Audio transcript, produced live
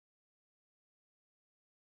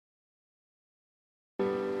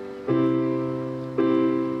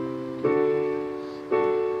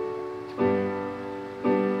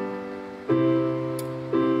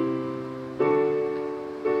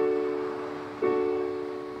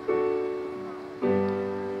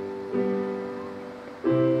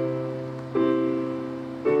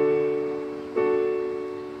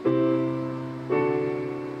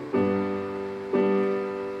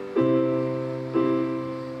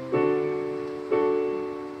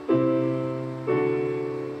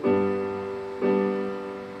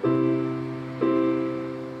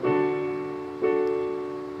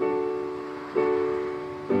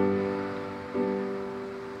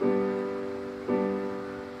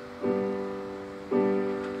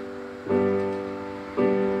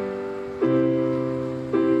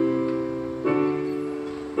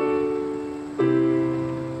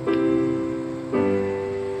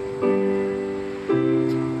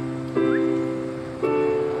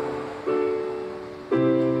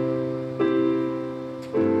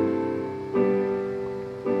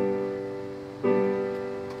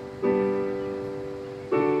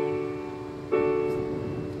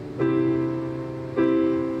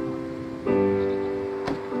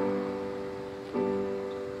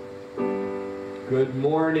Good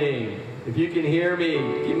morning. If you can hear me,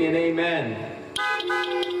 give me an amen.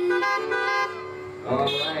 All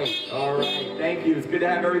right. Thank you. It's good to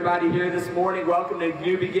have everybody here this morning. Welcome to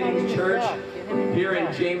New Beginnings Church here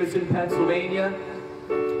in Jameson, Pennsylvania.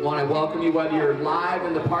 I want to welcome you whether you're live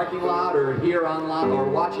in the parking lot or here online or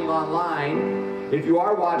watching online. If you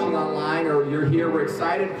are watching online or you're here, we're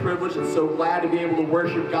excited, privileged, and so glad to be able to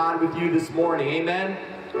worship God with you this morning. Amen?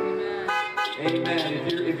 Amen.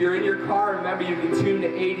 If you're in your car, remember you can tune to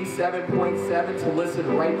 87.7 to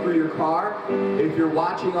listen right through your car. If you're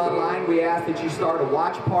watching online, we ask that you start a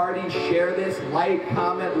watch party, share this, like,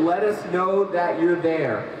 comment, let us know that you're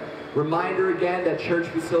there. Reminder again that church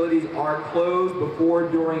facilities are closed before,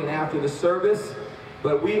 during, and after the service,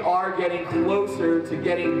 but we are getting closer to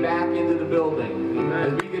getting back into the building.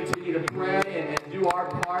 As we continue to pray and do our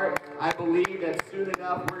part, I believe that soon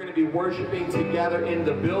enough we're going to be worshiping together in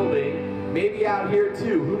the building, maybe out here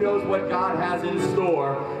too. Who knows what God has in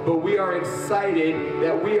store, but we are excited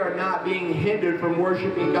that we are not being hindered from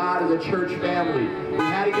worshiping God as a church family.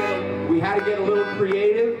 We had to get a little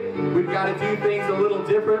creative. We've got to do things a little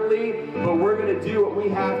differently, but we're going to do what we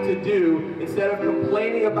have to do. Instead of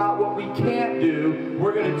complaining about what we can't do,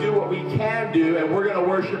 we're going to do what we can do, and we're going to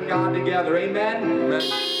worship God together. Amen?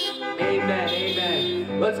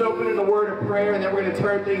 Amen. Let's open in the word of prayer, and then we're going to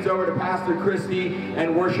turn things over to Pastor Kristi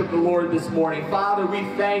and worship the Lord this morning. Father, we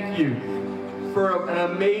thank you for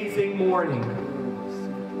an amazing morning.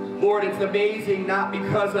 Lord, it's amazing not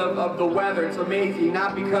because of the weather. It's amazing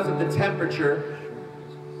not because of the temperature.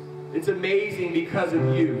 It's amazing because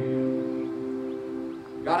of you.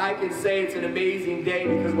 God, I can say it's an amazing day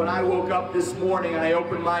because when I woke up this morning and I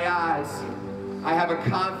opened my eyes, I have a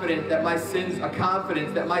confidence that my sins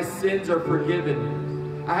are forgiven.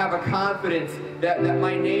 I have a confidence that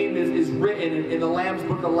my name is written in the Lamb's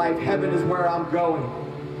Book of Life. Heaven is where I'm going.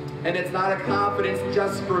 And it's not a confidence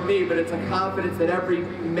just for me, but it's a confidence that every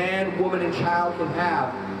man, woman, and child can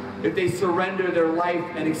have if they surrender their life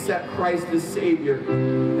and accept Christ as Savior.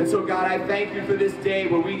 And so, God, I thank you for this day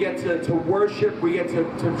where we get to worship, we get to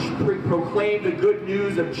proclaim the good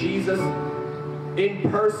news of Jesus in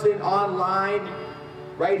person, online,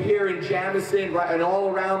 right here in Jamison, and all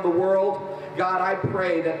around the world. God, I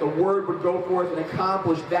pray that the word would go forth and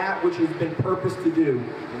accomplish that which has been purposed to do.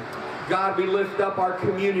 God, we lift up our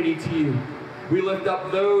community to you. We lift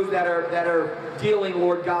up those that are dealing,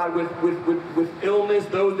 Lord God, with illness,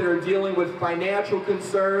 those that are dealing with financial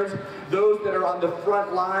concerns, those that are on the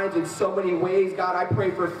front lines in so many ways. God, I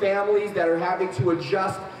pray for families that are having to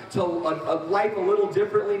adjust to a life a little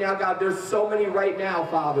differently now. God, there's so many right now,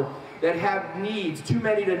 Father, that have needs, too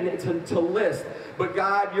many to list. But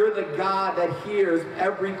God, you're the God that hears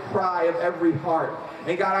every cry of every heart.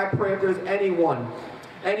 And God, I pray if there's anyone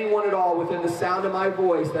at all within the sound of my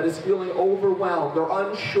voice that is feeling overwhelmed or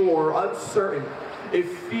unsure or uncertain, if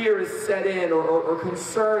fear is set in or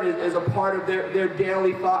concern is a part of their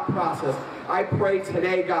daily thought process, I pray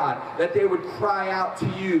today, God, that they would cry out to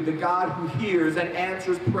you, the God who hears and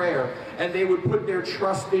answers prayer, and they would put their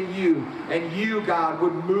trust in you, and you, God,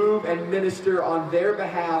 would move and minister on their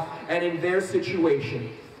behalf and in their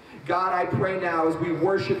situation. God, I pray now as we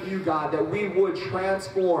worship you, God, that we would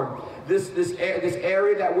transform this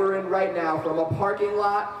area that we're in right now from a parking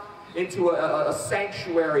lot into a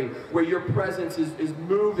sanctuary where your presence is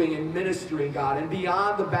moving and ministering, God, and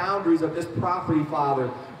beyond the boundaries of this property, Father.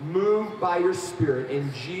 Move by your Spirit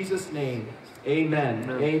in Jesus' name. Amen.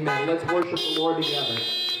 Amen. Let's worship the Lord together.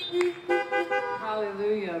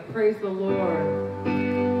 Hallelujah. Praise the Lord.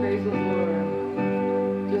 Praise the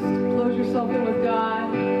Lord. Just close yourself in with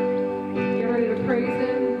God. Get ready to praise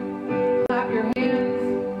Him. Clap your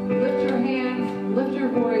hands. Lift your hands. Lift your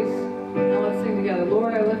voice. Now let's sing together.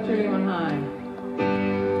 Lord, I lift your name on high.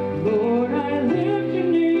 Lord, I lift your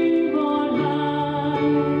name on high.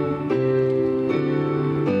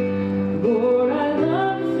 Lord, I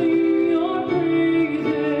love to sing your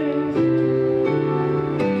praises.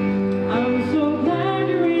 I'm so glad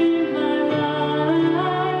you're in my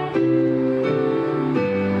life.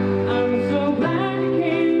 I'm so glad you came.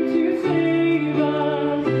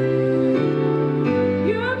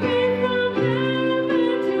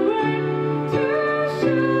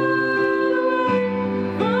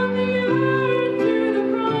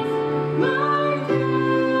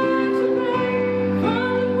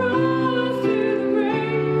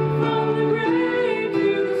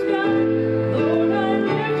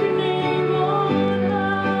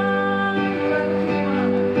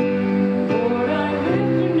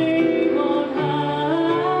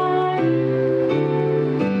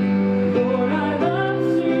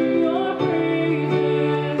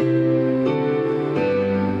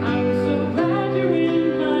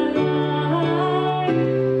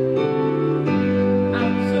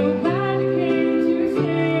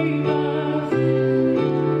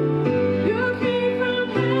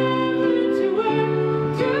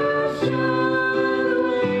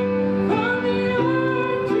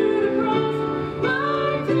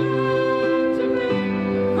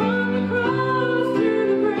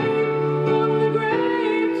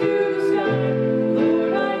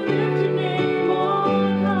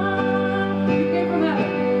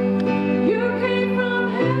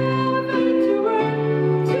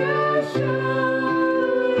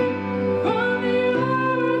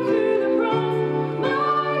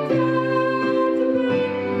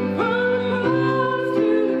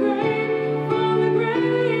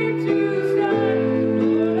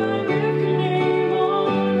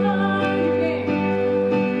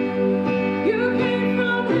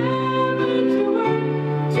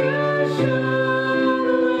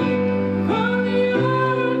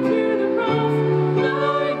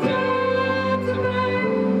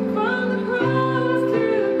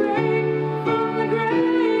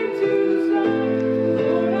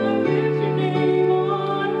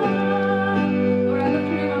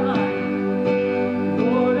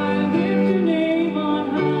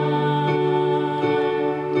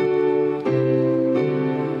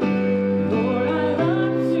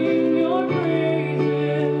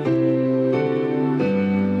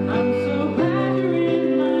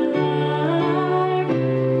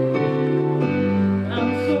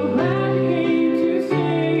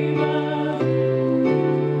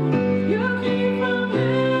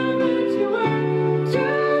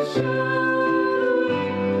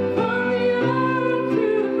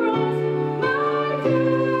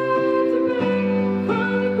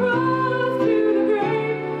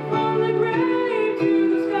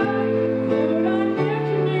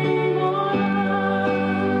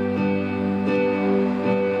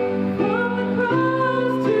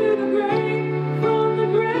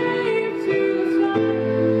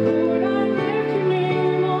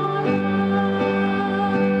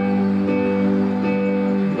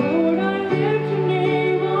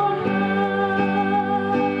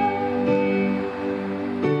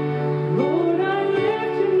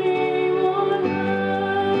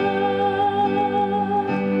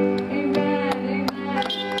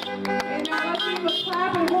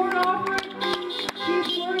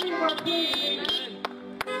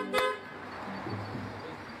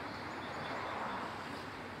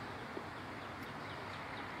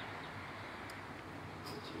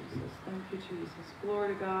 Jesus. Thank you, Jesus.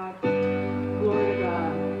 Glory to God. Glory to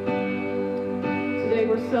God. Today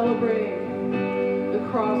we're celebrating the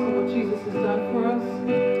cross and what Jesus has done for us.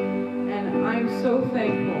 And I'm so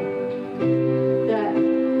thankful that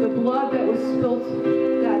the blood that was spilt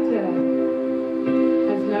that day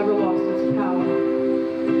has never lost its power.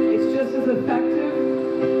 It's just as effective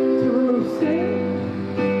to remove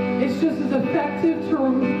sin. It's just as effective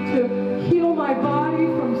to heal my body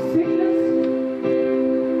from sickness.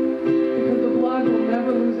 Because the blood will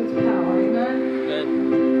never lose its power. Amen?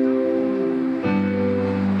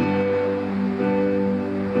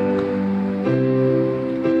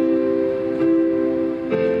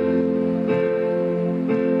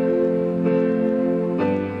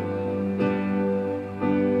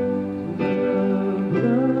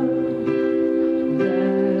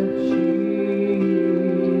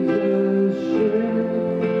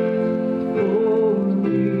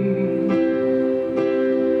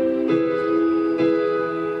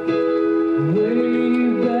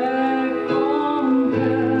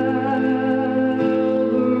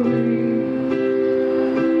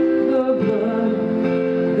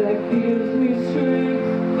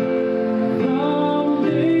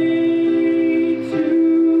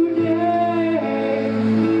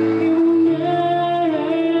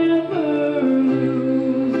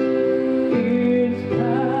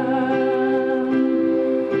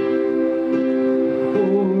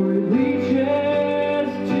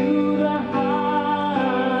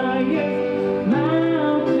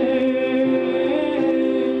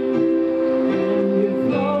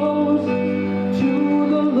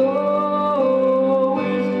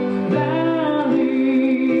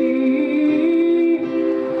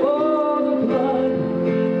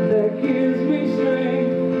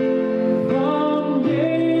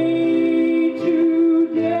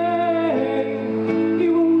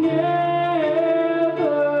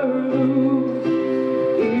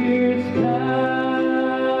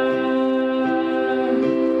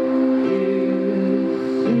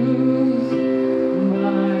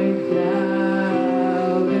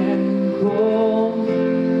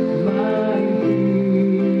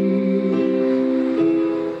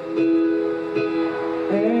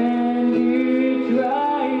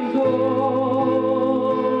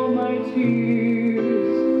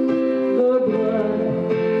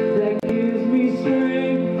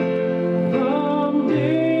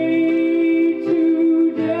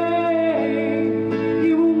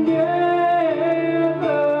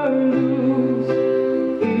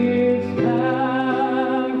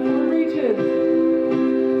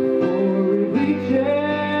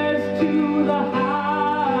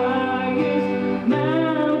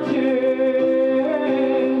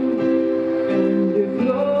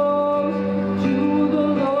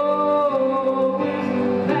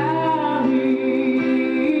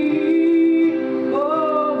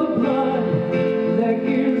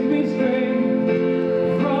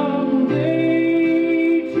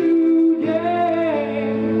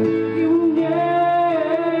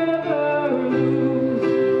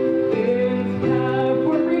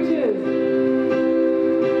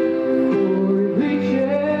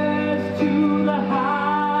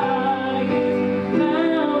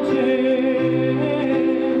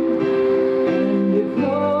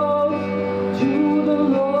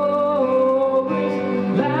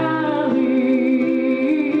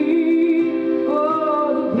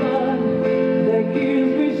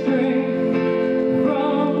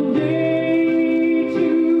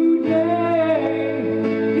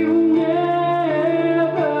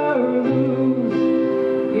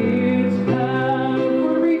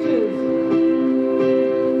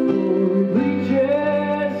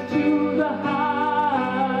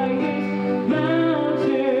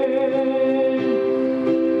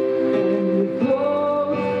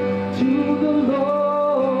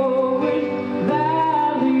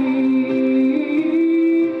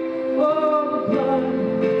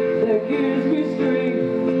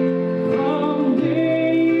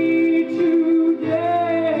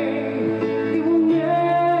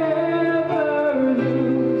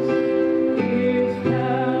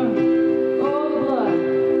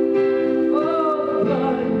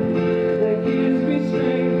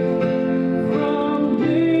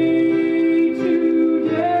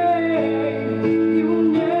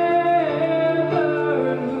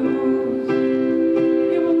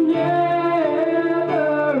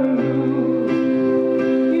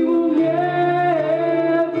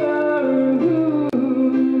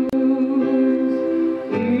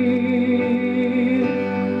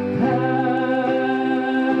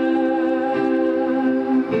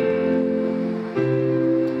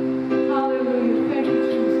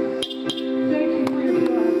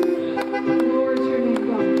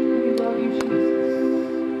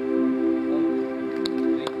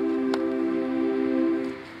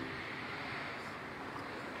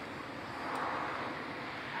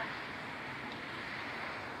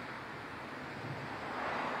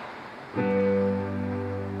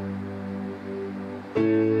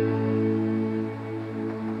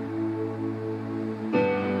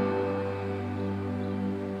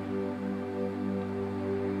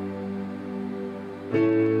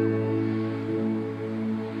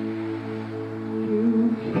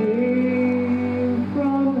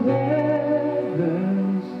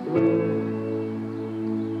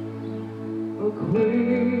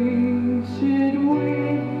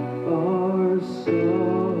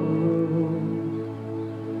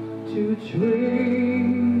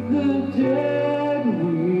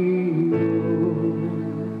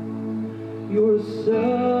 Your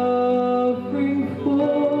suffering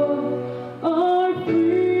for our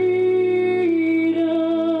freedom.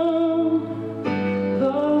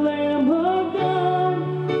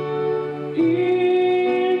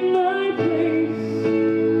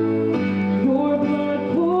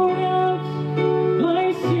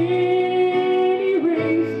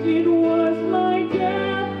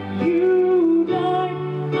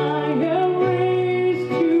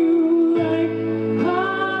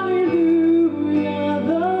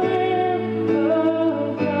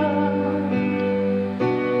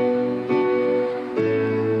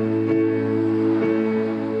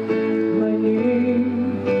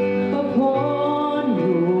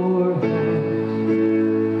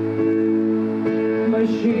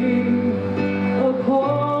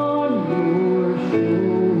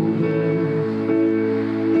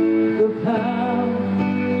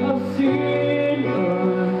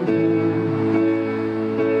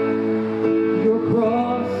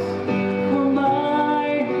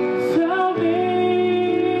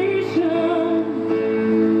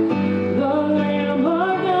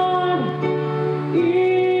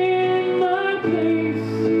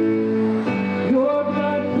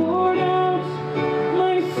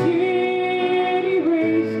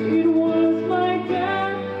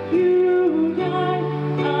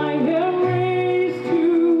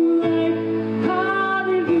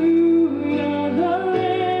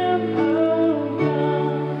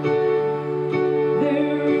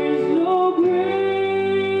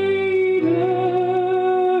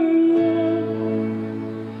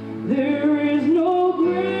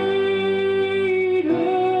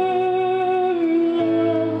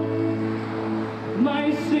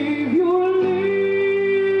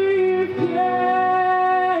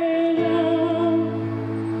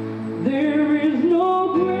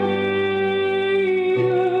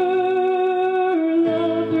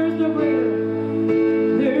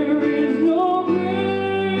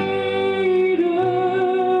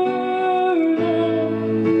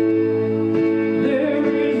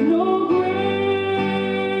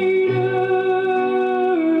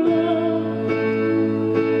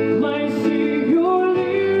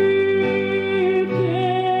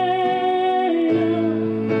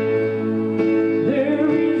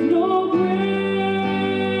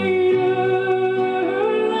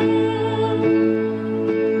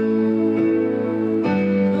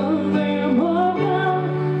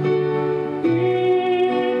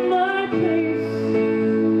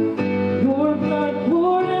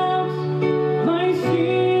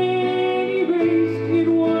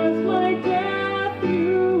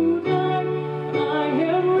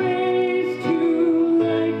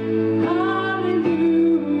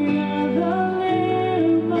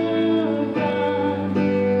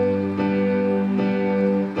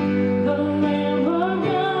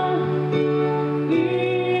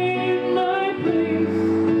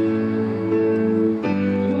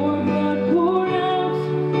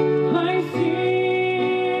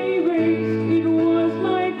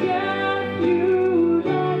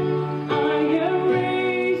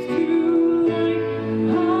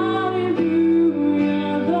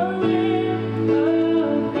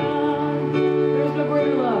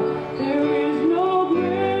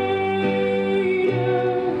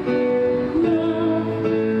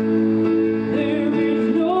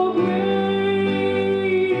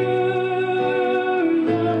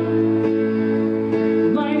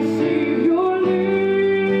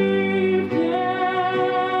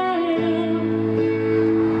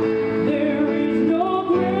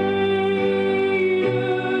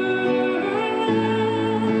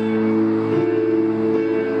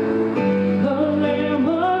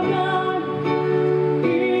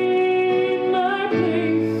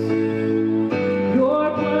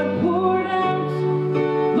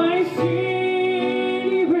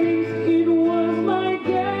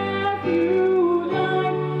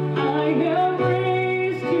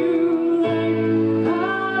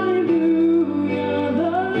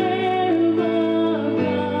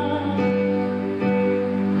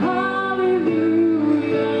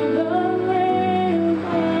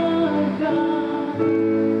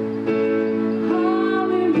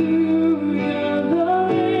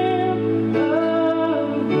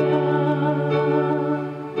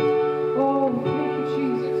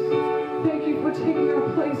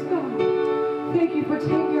 Thank you for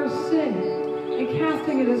taking our sin and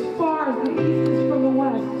casting it as far as the east is from the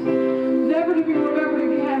west, never to be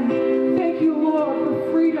remembered again. Thank you, Lord,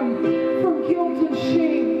 for freedom from guilt and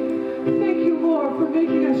shame. Thank you, Lord, for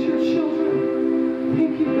making us your children.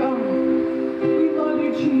 Thank you, God. We love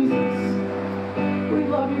you, Jesus. We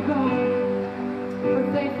love you, God.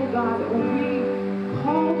 We're thankful, God, that when we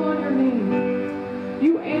called on your name,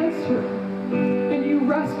 you answered and you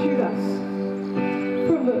rescued us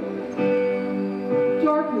from the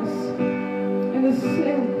darkness and the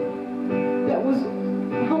sin that was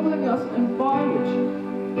holding us in bondage,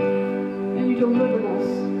 and you delivered us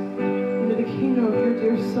into the kingdom of your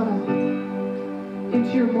dear Son,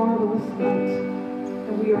 into your marvelous light,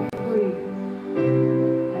 and we are free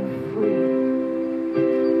and free.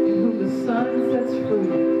 In whom the Son sets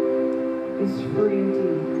free is free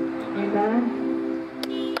indeed. Amen.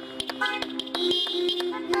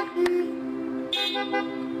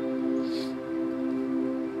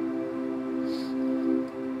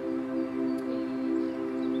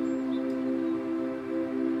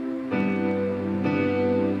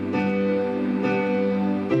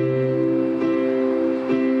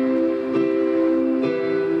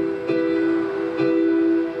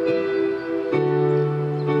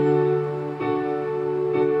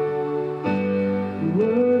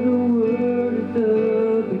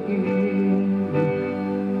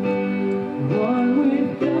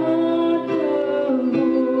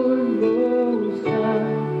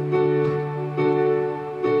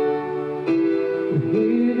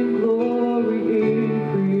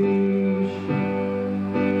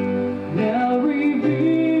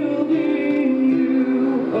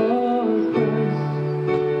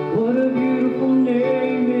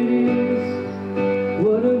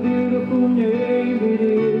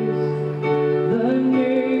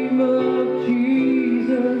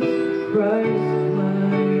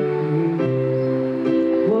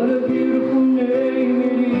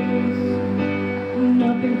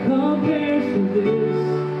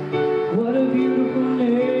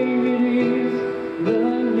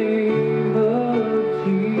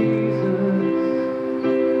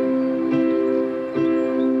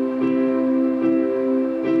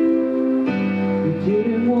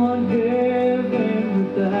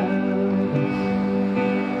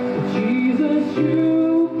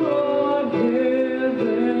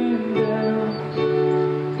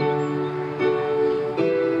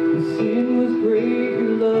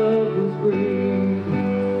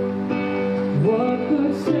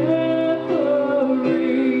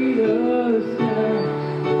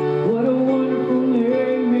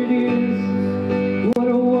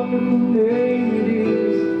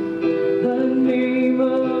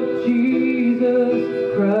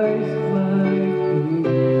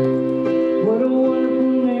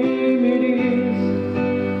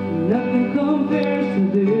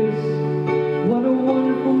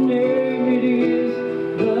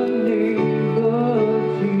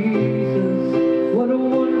 What a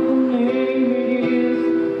wonderful name it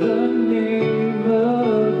is, the name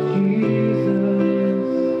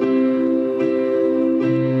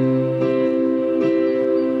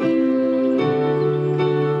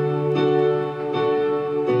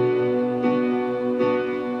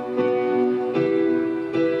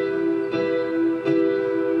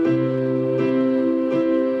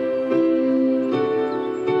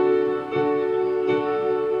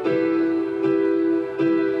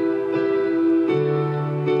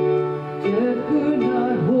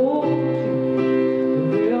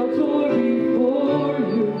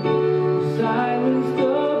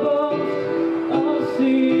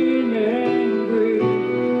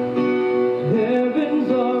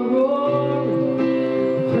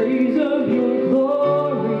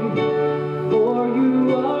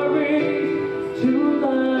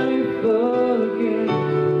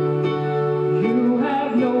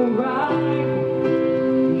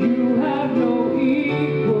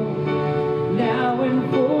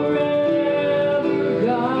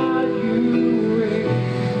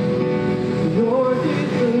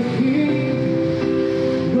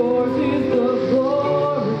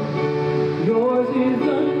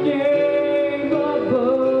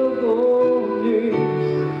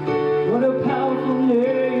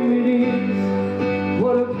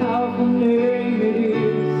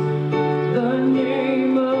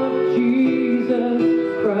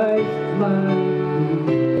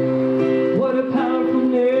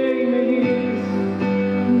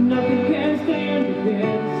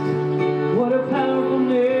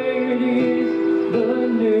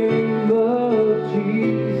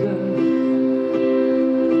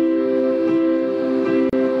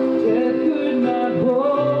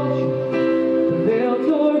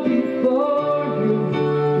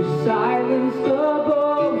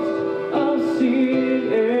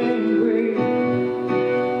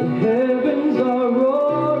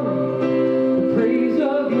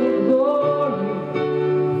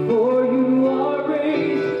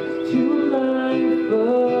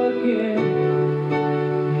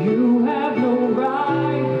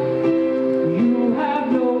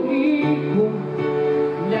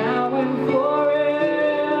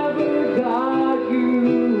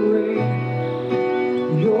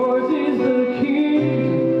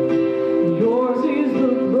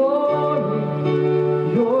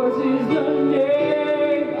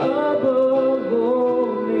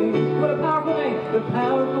a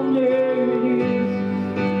powerful name it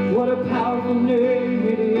is. What a powerful name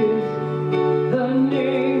it is. The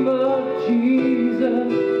name of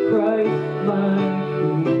Jesus Christ, my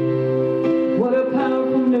King. What a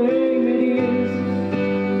powerful name it is.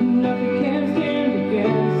 Nothing can stand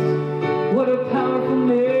against. What a powerful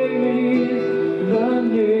name it is. The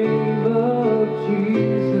name of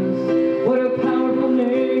Jesus. What a powerful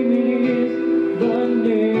name it is. The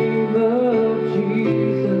name of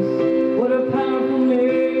Jesus. What a powerful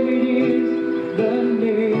name it is. The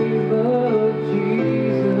name of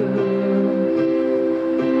Jesus.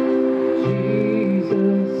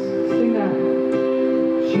 Jesus. Sing that.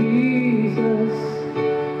 Jesus.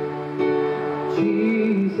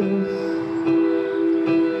 Jesus.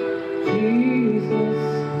 Jesus.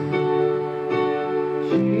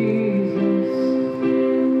 Jesus.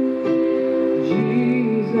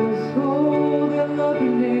 Jesus. Oh, that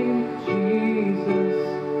loving name. Jesus.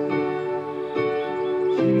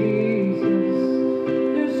 Jesus.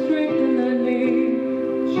 There's strength in that name.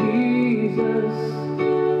 Jesus.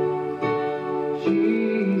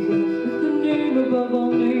 Jesus is the name above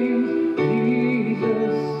all names.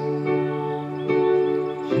 Jesus.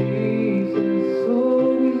 Jesus.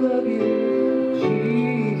 Oh, we love you.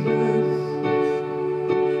 Jesus.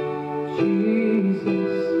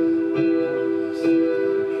 Jesus.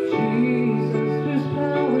 Jesus. There's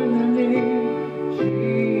power in that name.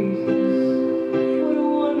 Jesus. What a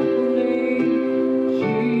wonderful name.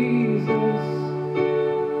 Jesus.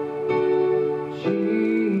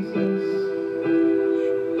 Jesus.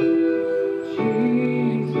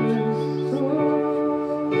 Jesus.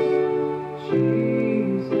 Oh,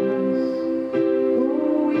 Jesus.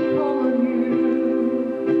 Oh, we call on you.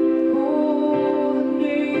 Oh, the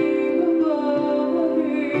name above all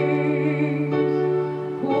names.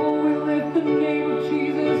 Oh, we lift the name of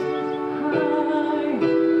Jesus high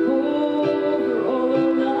over all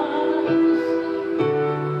our lives.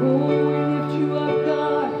 Oh, we lift you up,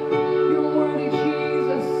 God. You're worthy,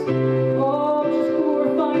 Jesus. Oh, just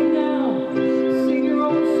glorify Him now. Sing your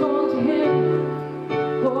own song to Him.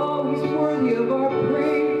 Oh, He's worthy of our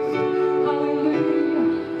praise. Hallelujah.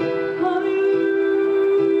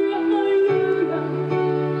 Hallelujah. Hallelujah.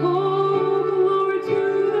 Oh, glory to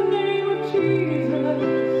the name of Jesus.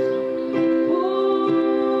 Oh,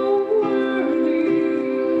 worthy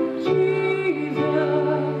Jesus.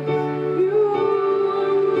 You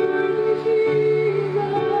are worthy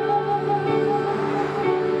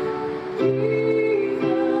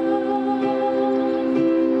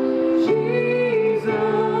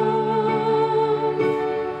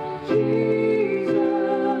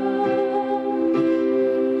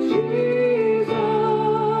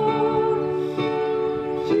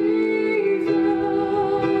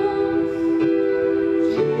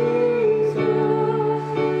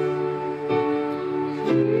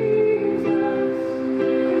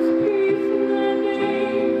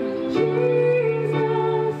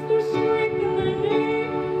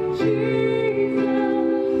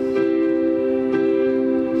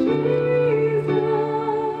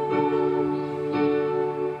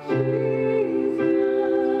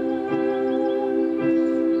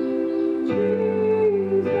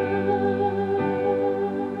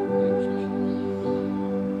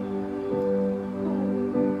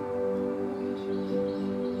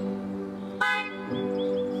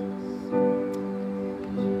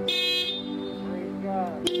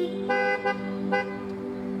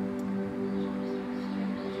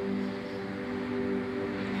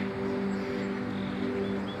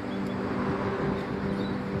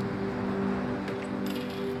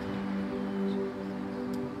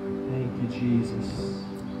Thank you, Jesus.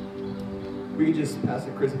 We could just,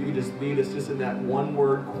 Pastor Chris, if you could just lead us just in that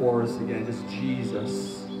one-word chorus again, just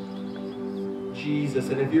Jesus. Jesus.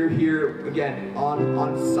 And if you're here, again,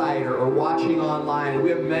 on site or watching online, we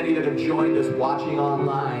have many that have joined us watching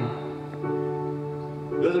online.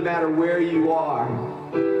 Doesn't matter where you are.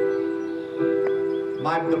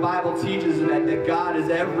 The Bible teaches that God is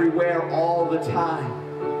everywhere all the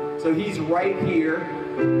time. So He's right here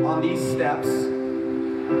on these steps.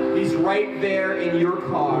 He's right there in your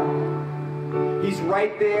car. He's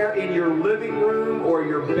right there in your living room or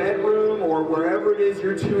your bedroom or wherever it is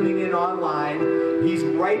you're tuning in online. He's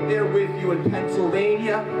right there with you in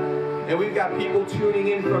Pennsylvania. And we've got people tuning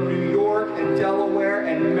in from New York and Delaware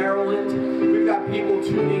and Maryland. We've got people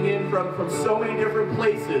tuning in from so many different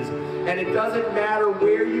places. And it doesn't matter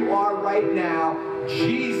where you are right now,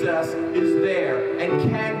 Jesus is there and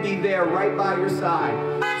can be there right by your side.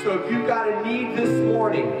 So if you've got a need this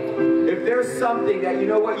morning, if there's something that, you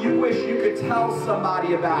know what, you wish you could tell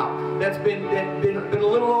somebody about, that's been a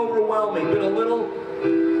little overwhelming, been a little,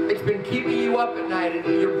 it's it's been keeping you up at night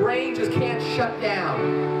and your brain just can't shut down.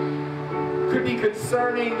 Could be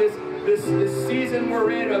concerning this season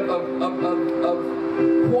we're in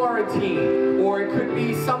of quarantine, or it could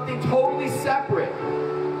be something totally separate.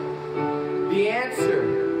 The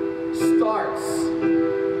answer starts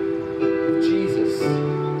with Jesus.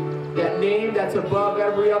 That name that's above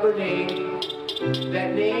every other name.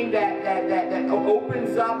 That name that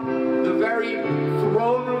opens up the very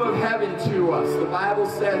throne room of heaven to us. The Bible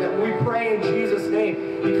says that when we pray in Jesus'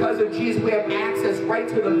 name, because of Jesus, we have access right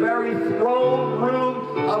to the very throne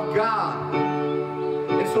room of God.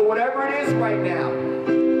 And so whatever it is right now,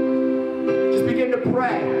 just begin to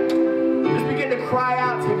pray. Just begin to cry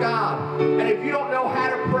out to God. And if you don't know how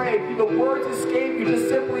to pray, if the words escape you, just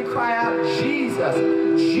simply cry out, Jesus,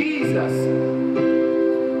 Jesus.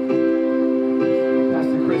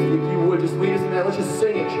 If you would, just lead us in that. Let's just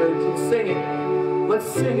sing it, church. Let's sing it. Let's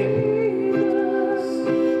sing it.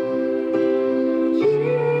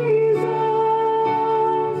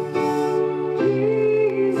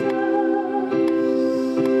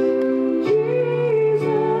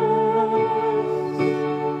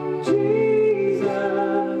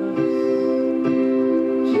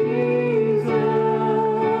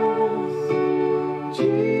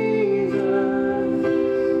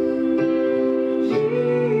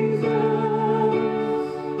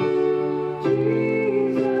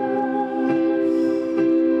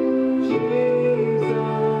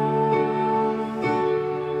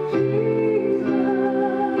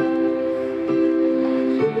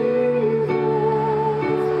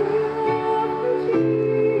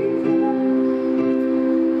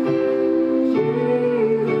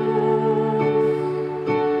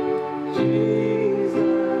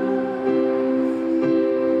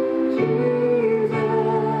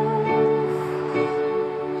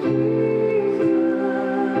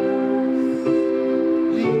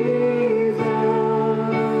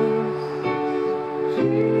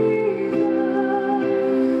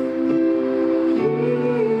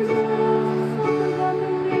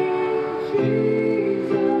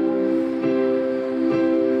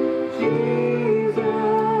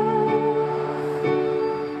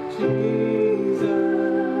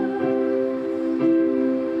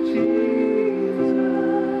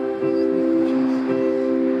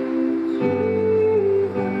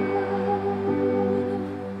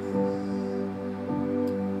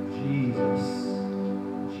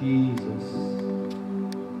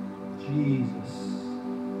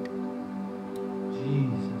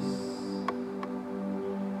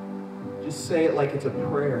 Say it like it's a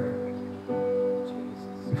prayer.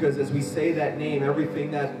 Because as we say that name,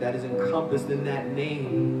 everything that is encompassed in that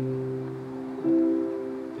name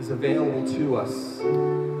is available to us. If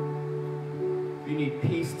you need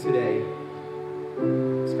peace today,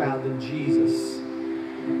 it's found in Jesus.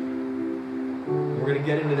 And we're going to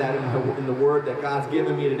get into that in the word that God's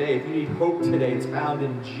given me today. If you need hope today, it's found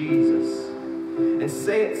in Jesus. And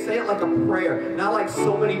say it like a prayer, not like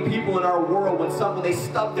so many people in our world. When they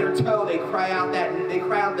stub their toe, they cry out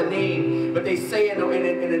the name, but they say it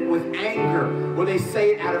with anger, or they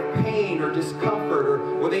say it out of pain or discomfort,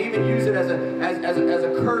 or they even use it as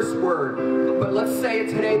a curse word. But let's say it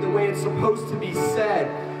today the way it's supposed to be said,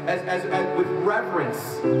 as with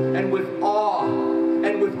reverence and with awe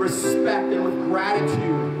and with respect and with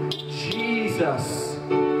gratitude. Jesus,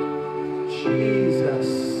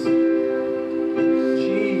 Jesus.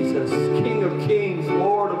 King of kings,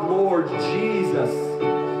 Lord of lords, Jesus.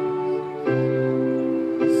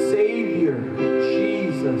 Savior,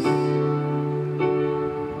 Jesus.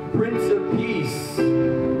 Prince of peace,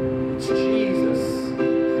 it's Jesus.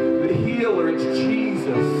 The healer, it's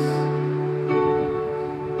Jesus.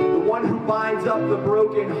 The one who binds up the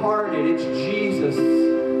brokenhearted, it's Jesus.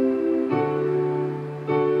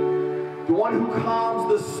 The one who calms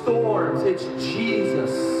the storms, it's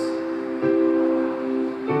Jesus.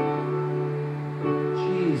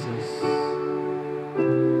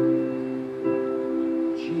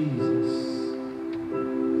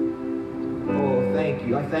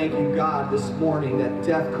 I thank you, God, this morning that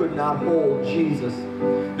death could not hold Jesus.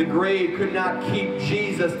 The grave could not keep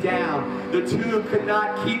Jesus down. The tomb could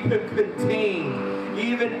not keep him contained.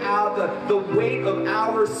 Even out the weight of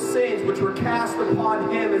our sins, which were cast upon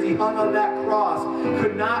him as he hung on that cross,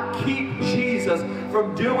 could not keep Jesus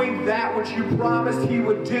from doing that which you promised he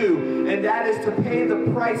would do, and that is to pay the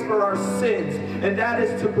price for our sins, and that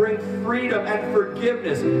is to bring freedom and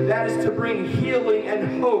forgiveness, that is to bring healing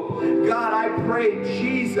and hope. God, I pray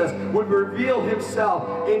Jesus would reveal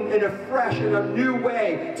himself in a fresh and a new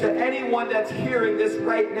way to anyone that's hearing this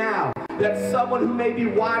right now. That someone who may be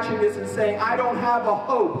watching this and saying, I don't have a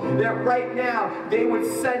hope, that right now they would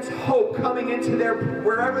sense hope coming into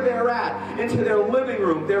wherever they're at, into their living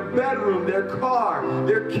room, their bedroom, their car,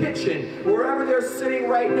 their kitchen, wherever they're sitting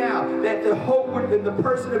right now, that the hope in the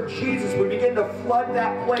person of Jesus would begin to flood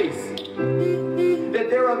that place. That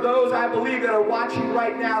there are those, I believe, that are watching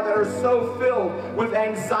right now that are so filled with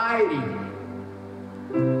anxiety.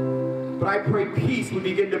 But I pray peace would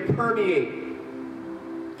begin to permeate.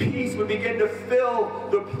 Peace would begin to fill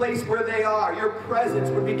the place where they are. Your presence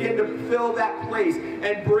would begin to fill that place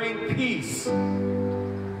and bring peace.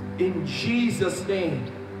 In Jesus' name.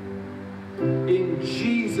 In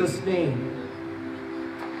Jesus' name.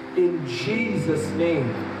 In Jesus' name.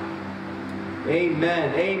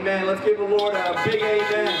 Amen. Amen. Let's give the Lord a big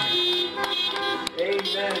amen.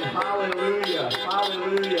 Amen. Hallelujah.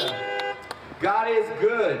 Hallelujah. God is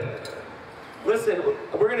good. Listen,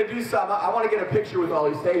 we're going to do something. I want to get a picture with all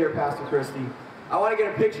you. Stay here, Pastor Kristi. I want to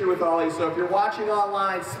get a picture with all you. So if you're watching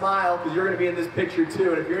online, smile, because you're going to be in this picture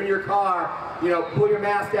too. And if you're in your car, you know, pull your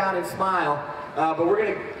mask down and smile. But we're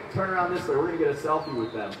going to turn around this way. We're going to get a selfie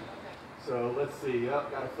with them. So let's see. Oh,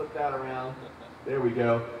 got to flip that around. There we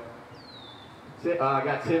go. I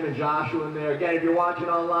got Tim and Joshua in there. Again, if you're watching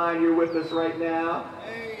online, you're with us right now.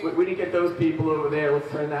 We didn't get those people over there. Let's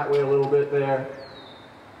turn that way a little bit there.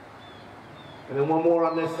 And then one more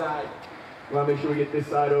on this side. We want to make sure we get this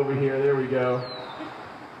side over here. There we go.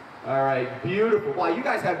 All right, beautiful. Wow, you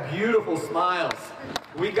guys have beautiful smiles.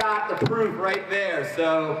 We got the proof right there.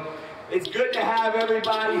 So it's good to have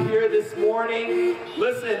everybody here this morning.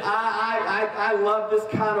 Listen, I love this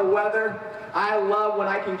kind of weather. I love when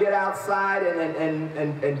I can get outside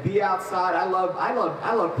and be outside. I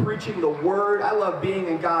love preaching the word. I love being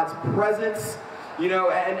in God's presence. You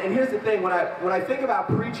know, and here's the thing, when I think about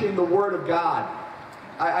preaching the Word of God,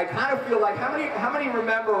 I kind of feel like, how many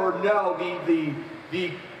remember or know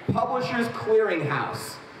the Publishers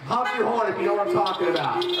Clearinghouse? Honk your horn if you know what I'm talking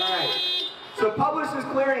about. All right. So Publishers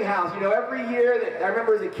Clearinghouse, you know, every year, I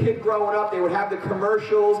remember as a kid growing up, they would have the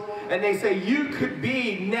commercials, and they say, you could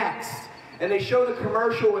be next. And they show the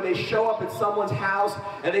commercial where they show up at someone's house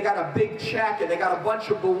and they got a big check and they got a bunch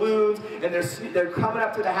of balloons and they're coming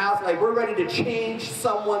up to the house like, we're ready to change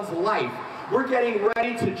someone's life. We're getting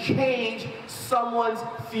ready to change someone's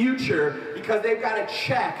future because they've got a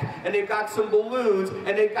check and they've got some balloons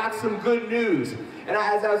and they've got some good news. And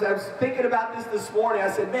as I was thinking about this morning,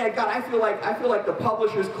 I said, man, God, I feel like the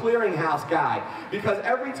Publishers Clearinghouse guy, because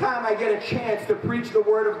every time I get a chance to preach the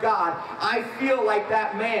Word of God, I feel like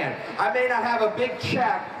that man. I may not have a big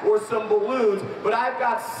check or some balloons, but I've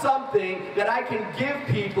got something that I can give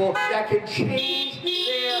people that can change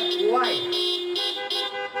their life.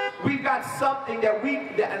 We've got something let me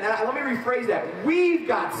rephrase that. We've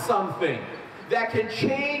got something that can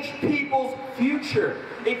change people's future.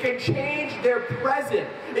 It can change their present.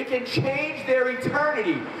 It can change their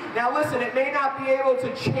eternity. Now listen, it may not be able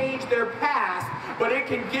to change their past, but it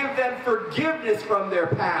can give them forgiveness from their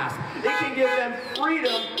past. It can give them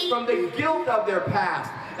freedom from the guilt of their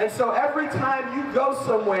past. And so every time you go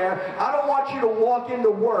somewhere, I don't want you to walk into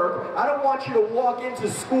work. I don't want you to walk into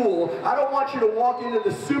school. I don't want you to walk into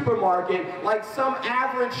the supermarket like some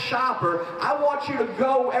average shopper. I want you to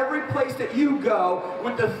go every place that you go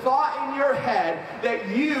with the thought in your head that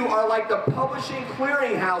you are like the Publishing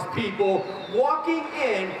Clearinghouse people walking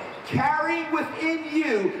in, carrying within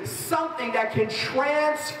you something that can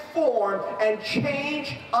transform and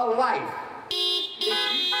change a life.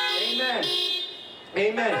 Amen.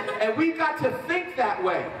 Amen. And we've got to think that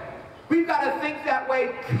way. We've got to think that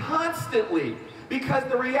way constantly, because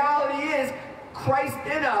the reality is Christ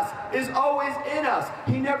in us is always in us.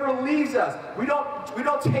 He never leaves us. We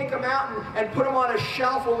don't take him out and put him on a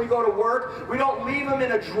shelf when we go to work. We don't leave him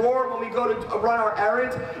in a drawer when we go to run our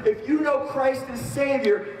errands. If you know Christ as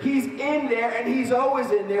Savior, he's in there and he's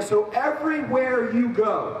always in there. So everywhere you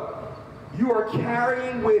go, you are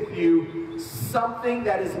carrying with you something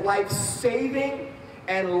that is life-saving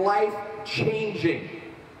and life-changing.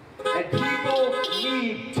 And people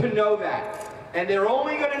need to know that. And they're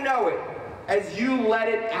only going to know it as you let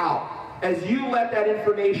it out, as you let that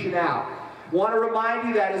information out. I want to remind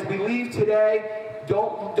you that as we leave today,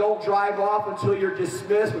 don't drive off until you're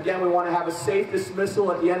dismissed. Again, we want to have a safe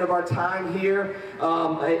dismissal at the end of our time here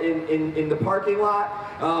in the parking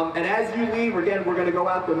lot. And as you leave, again, we're going to go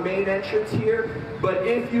out the main entrance here. But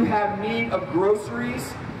if you have need of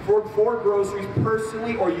groceries, for groceries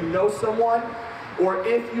personally, or you know someone, or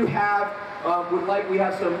if you have we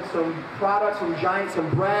have some products from Giant, some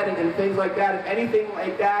bread and things like that. If anything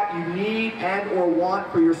like that you need and or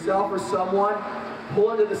want for yourself or someone,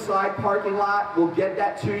 pull into the side parking lot. We'll get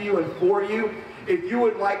that to you and for you. If you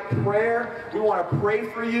would like prayer, we want to pray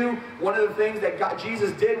for you. One of the things that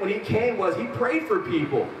Jesus did when he came was he prayed for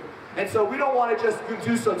people. And so we don't want to just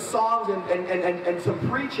do some songs and some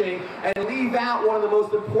preaching and leave out one of the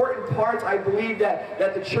most important parts, I believe,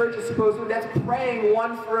 that the church is supposed to do. That's praying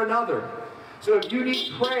one for another. So if you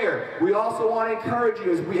need prayer, we also want to encourage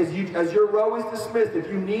you, as your row is dismissed, if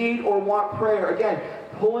you need or want prayer, again,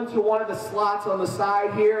 pull into one of the slots on the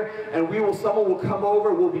side here, and someone will come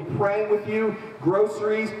over, we'll be praying with you,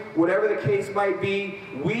 groceries, whatever the case might be.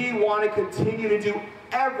 We want to continue to do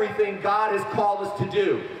everything God has called us to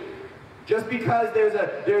do. Just because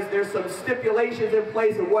there's some stipulations in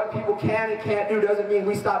place of what people can and can't do doesn't mean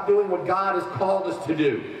we stop doing what God has called us to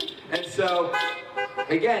do. And so,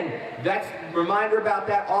 again, that's a reminder about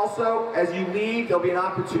that. Also, as you leave, there'll be an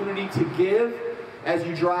opportunity to give as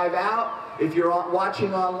you drive out. If you're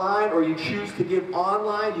watching online or you choose to give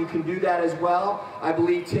online, you can do that as well. I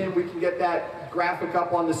believe, Tim, we can get that graphic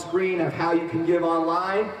up on the screen of how you can give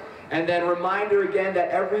online. And then reminder again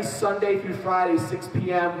that every Sunday through Friday, 6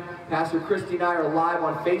 p.m., Pastor Kristi and I are live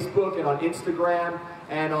on Facebook and on Instagram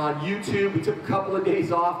and on YouTube. We took a couple of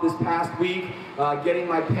days off this past week getting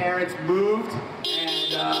my parents moved.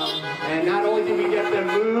 And not only did we get them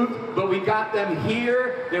moved, but we got them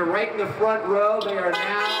here. They're right in the front row. They are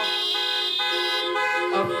now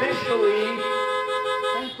officially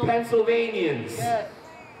Pennsylvanians.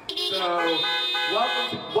 So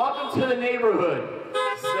welcome to the neighborhood.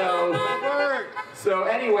 So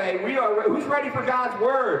anyway, who's ready for God's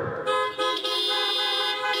word?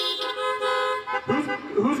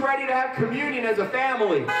 Who's ready to have communion as a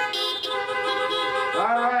family?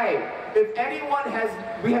 All right. If anyone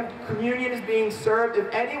we have communion is being served. If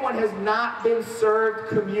anyone has not been served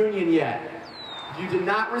communion yet, if you did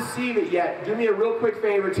not receive it yet, do me a real quick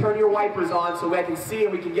favor, turn your wipers on so I can see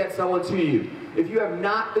and we can get someone to you. If you have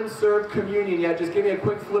not been served communion yet, just give me a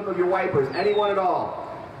quick flip of your wipers. Anyone at all?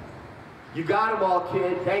 You got them all,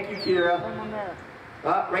 kid. Thank you, Kira.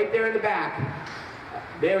 Right there in the back.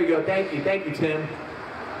 There we go. Thank you. Thank you, Tim.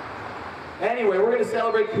 Anyway, we're going to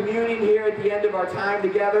celebrate communion here at the end of our time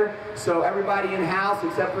together. So everybody in house,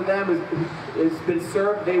 except for them, has been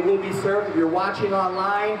served. They will be served. If you're watching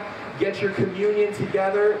online, get your communion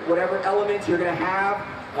together. Whatever elements you're going to have,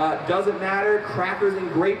 doesn't matter. Crackers and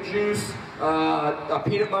grape juice. A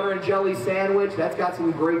peanut butter and jelly sandwich, that's got some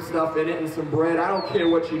great stuff in it, and some bread. I don't care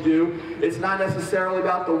what you do. It's not necessarily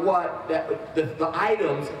about the what, the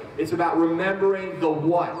items. It's about remembering the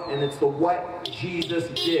what, and it's the what Jesus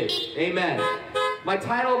did. Amen. My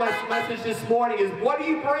title of my message this morning is, what are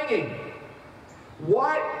you bringing?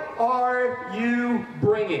 What are you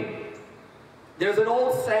bringing? There's an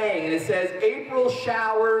old saying, and it says, April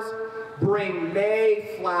showers bring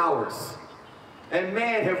May flowers. And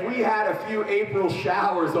man, have we had a few April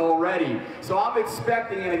showers already. So I'm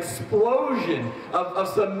expecting an explosion of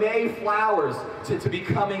some May flowers to be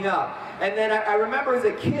coming up. And then I remember as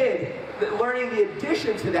a kid learning the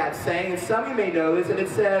addition to that saying, and some of you may know this, and it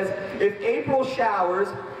says, if April showers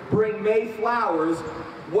bring May flowers,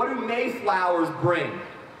 what do May flowers bring?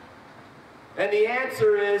 And the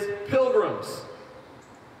answer is pilgrims.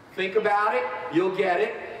 Think about it, you'll get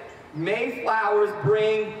it. May flowers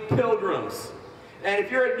bring pilgrims. And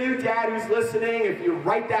if you're a new dad who's listening, if you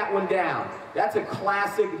write that one down, that's a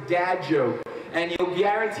classic dad joke. And you'll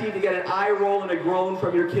guarantee to get an eye roll and a groan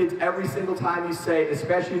from your kids every single time you say it,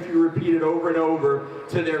 especially if you repeat it over and over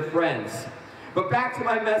to their friends. But back to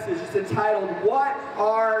my message, it's entitled, What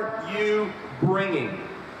Are You Bringing?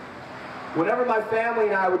 Whenever my family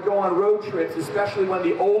and I would go on road trips, especially when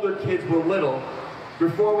the older kids were little,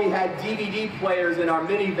 before we had DVD players in our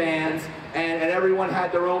minivans, and everyone had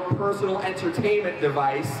their own personal entertainment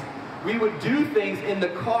device, we would do things in the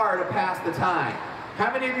car to pass the time.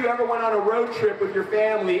 How many of you ever went on a road trip with your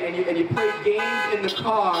family and you played games in the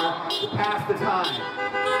car to pass the time?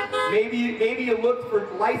 Maybe you looked for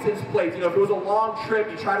license plates. You know, if it was a long trip,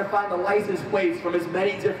 you try to find the license plates from as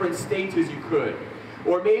many different states as you could.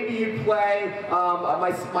 Or maybe you play,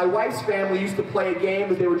 my wife's family used to play a game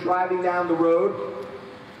as they were driving down the road.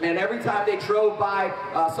 And every time they drove by,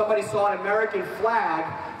 somebody saw an American flag,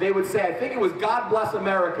 they would say, I think it was God Bless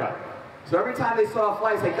America. So every time they saw a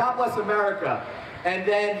flag, they say, God Bless America. And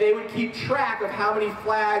then they would keep track of how many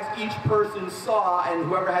flags each person saw, and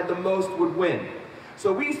whoever had the most would win.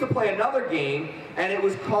 So we used to play another game, and it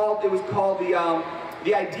was called I'm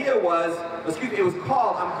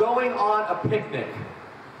going on a picnic.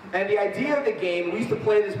 And the idea of the game, we used to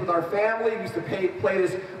play this with our family, we used to play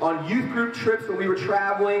this on youth group trips when we were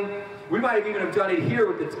traveling. We might even have done it here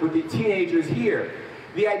with the teenagers here.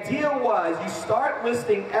 The idea was you start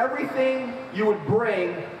listing everything you would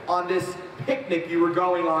bring on this picnic you were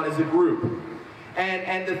going on as a group.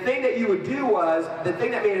 And the thing that you would do was, the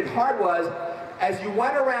thing that made it hard was, as you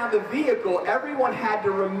went around the vehicle, everyone had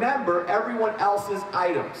to remember everyone else's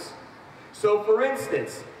items. So for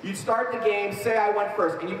instance, you'd start the game, say I went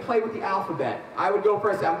first, and you play with the alphabet. I would go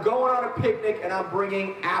first, I'm going on a picnic and I'm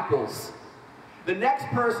bringing apples. The next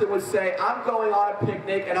person would say, I'm going on a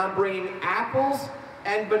picnic and I'm bringing apples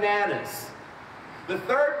and bananas. The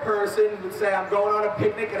third person would say, I'm going on a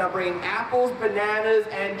picnic and I'm bringing apples, bananas,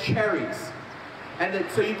 and cherries. And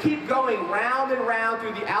so you keep going round and round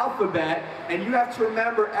through the alphabet, and you have to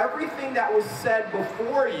remember everything that was said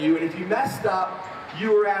before you, and if you messed up,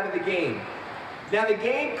 you were out of the game. Now the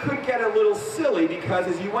game could get a little silly because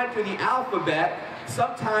as you went through the alphabet,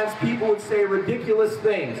 sometimes people would say ridiculous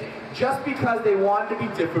things just because they wanted to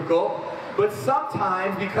be difficult, but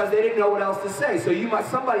sometimes because they didn't know what else to say. So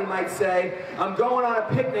somebody might say, I'm going on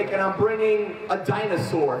a picnic and I'm bringing a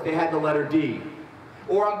dinosaur if they had the letter D.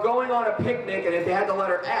 Or I'm going on a picnic, and if they had the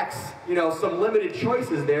letter X, you know, some limited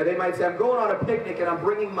choices there, they might say, I'm going on a picnic and I'm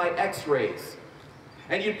bringing my X-rays.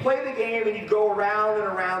 And you'd play the game and you'd go around and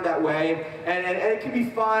around that way, and it could be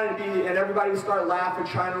fun, and everybody would start laughing,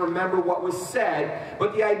 trying to remember what was said.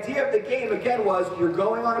 But the idea of the game, again, was you're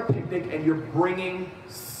going on a picnic and you're bringing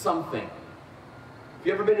something. If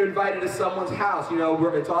you've ever been invited to someone's house, you know,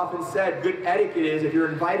 it's often said good etiquette is if you're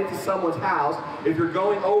invited to someone's house, if you're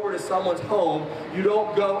going over to someone's home, you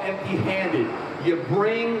don't go empty-handed. You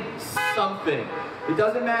bring something. It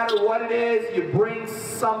doesn't matter what it is, you bring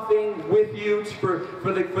something with you for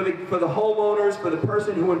the homeowners, for the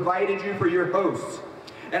person who invited you, for your hosts.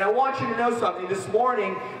 And I want you to know something. This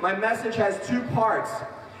morning, my message has two parts.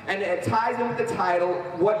 And it ties in with the title,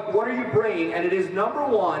 What are you bringing? And it is number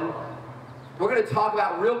one, we're going to talk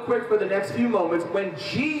about real quick for the next few moments, when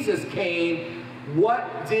Jesus came,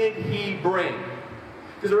 what did he bring?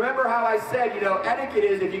 Because remember how I said, you know, etiquette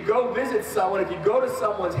is if you go visit someone, if you go to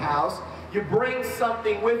someone's house, you bring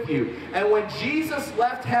something with you. And when Jesus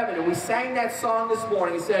left heaven, and we sang that song this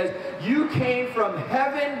morning, it says, you came from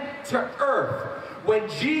heaven to earth. When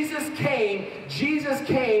Jesus came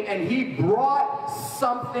and he brought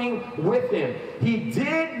something with him. He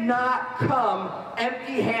did not come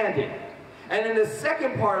empty-handed. And then the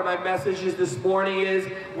second part of my message this morning is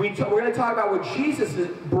we're going to talk about what Jesus has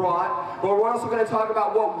brought, but we're also going to talk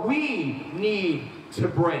about what we need to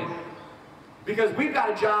bring. Because we've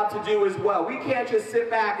got a job to do as well. We can't just sit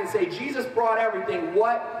back and say, Jesus brought everything.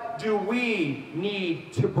 What do we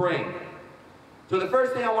need to bring? So the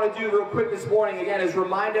first thing I want to do real quick this morning, again, is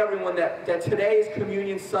remind everyone that today is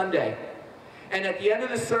Communion Sunday. And at the end of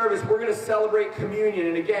the service, we're going to celebrate communion.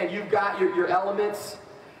 And again, you've got your elements.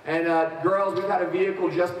 And girls, we've had a vehicle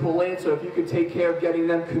just pull in, so if you could take care of getting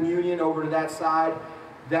them communion over to that side,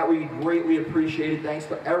 that would be greatly appreciated. Thanks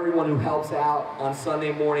to everyone who helps out on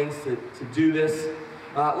Sunday mornings to do this.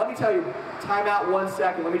 Let me tell you, time out 1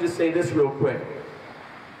 second. Let me just say this real quick.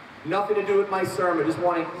 Nothing to do with my sermon. Just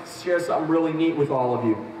want to share something really neat with all of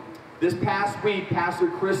you. This past week, Pastor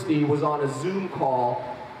Kristi was on a Zoom call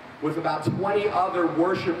with about 20 other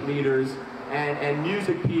worship leaders and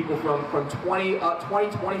music people from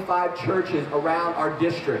 25 churches around our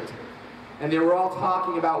district. And they were all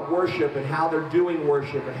talking about worship and how they're doing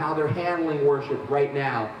worship and how they're handling worship right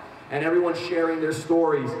now. And everyone's sharing their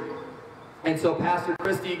stories. And so Pastor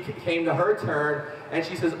Kristi came to her turn and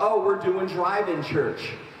she says, oh, we're doing drive-in church.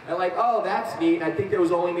 And like, oh, that's neat. And I think there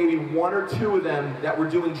was only maybe 1 or 2 of them that were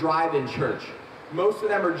doing drive-in church. Most of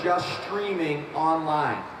them are just streaming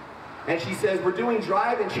online. And she says, we're doing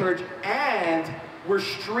drive-in church and we're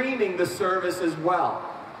streaming the service as well.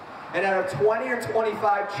 And out of 20 or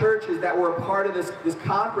 25 churches that were a part of this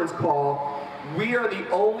conference call, we are the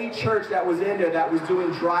only church that was in there that was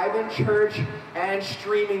doing drive-in church and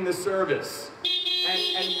streaming the service.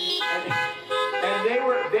 And they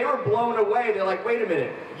were blown away. They're like, wait a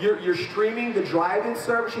minute, you're streaming the drive-in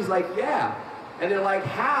service? She's like, yeah. And they're like,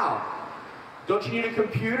 how? Don't you need a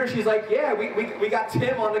computer? She's like, yeah, we got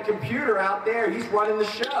Tim on the computer out there. He's running the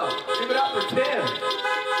show. Give it up for Tim.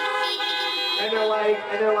 And they're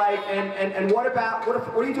like, and what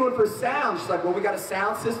are you doing for sound? She's like, well, we got a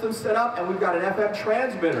sound system set up and we've got an FM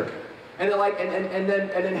transmitter. And they're like, and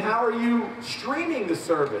then how are you streaming the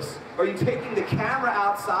service? Are you taking the camera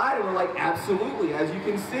outside? And we're like, absolutely. As you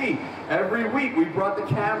can see, every week we brought the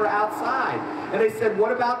camera outside. And they said,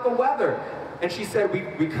 what about the weather? And she said,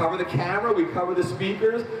 we cover the camera, we cover the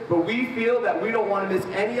speakers, but we feel that we don't want to miss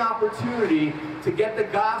any opportunity to get the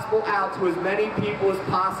gospel out to as many people as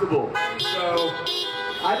possible. So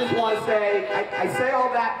I just want to say, I say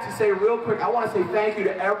all that to say real quick, I want to say thank you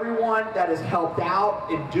to everyone that has helped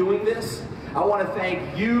out in doing this. I want to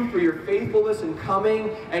thank you for your faithfulness in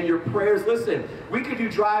coming and your prayers. Listen, we could do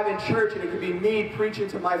drive-in church and it could be me preaching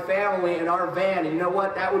to my family in our van, and you know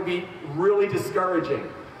what? That would be really discouraging.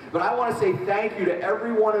 But I want to say thank you to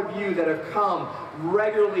every one of you that have come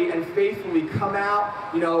regularly and faithfully come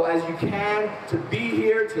out, you know, as you can, to be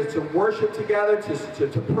here, to worship together,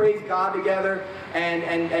 to praise God together,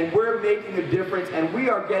 and we're making a difference, and we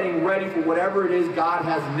are getting ready for whatever it is God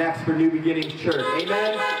has next for New Beginnings Church.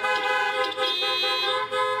 Amen?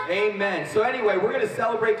 Amen. So anyway, we're going to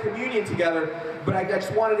celebrate communion together, but I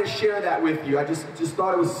just wanted to share that with you. I just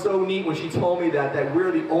thought it was so neat when she told me that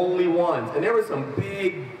we're the only ones. And there were some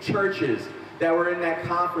big churches that were in that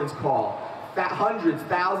conference call. Hundreds,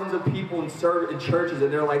 thousands of people in churches,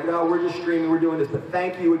 and they're like, no, we're just streaming, we're doing this, but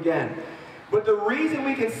thank you again. But the reason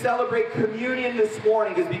we can celebrate communion this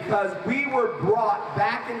morning is because we were brought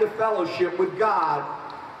back into fellowship with God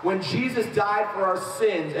when Jesus died for our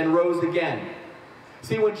sins and rose again.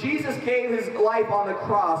 See, when Jesus gave his life on the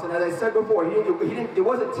cross, and as I said before, it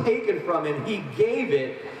wasn't taken from him, he gave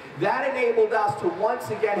it. That enabled us to once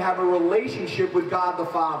again have a relationship with God the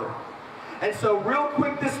Father. And so real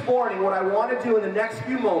quick this morning, what I want to do in the next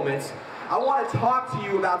few moments, I want to talk to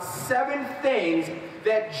you about 7 things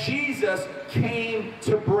that Jesus came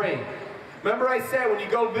to bring. Remember I said when you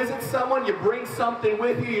go visit someone, you bring something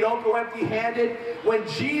with you. You don't go empty-handed. When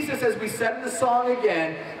Jesus, as we said in the song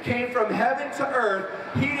again, came from heaven to earth,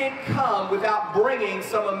 he didn't come without bringing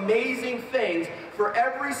some amazing things for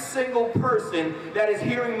every single person that is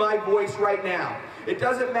hearing my voice right now. It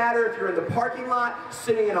doesn't matter if you're in the parking lot,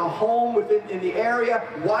 sitting in a home in the area,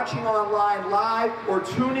 watching online live, or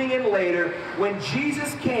tuning in later. When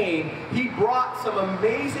Jesus came, he brought some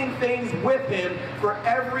amazing things with him for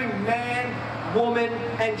every man, woman,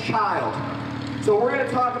 and child. So we're going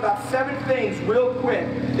to talk about 7 things real quick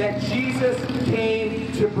that Jesus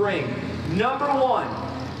came to bring. Number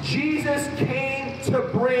 1, Jesus came to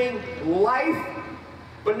bring life,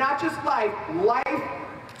 but not just life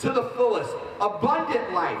to the fullest.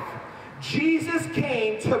 Abundant life. Jesus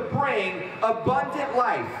came to bring abundant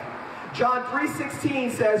life. John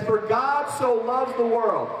 3:16 says, "For God so loves the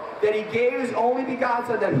world that he gave his only begotten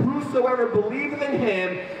Son, that whosoever believeth in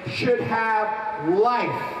him should have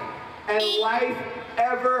life, and life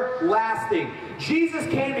everlasting." Jesus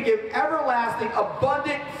came to give everlasting,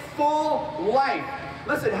 abundant, full life.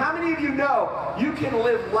 Listen, how many of you know you can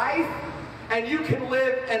live life and you can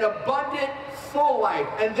live an abundant, full life,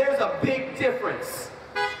 and there's a big difference.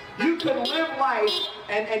 You can live life,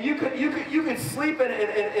 and you can sleep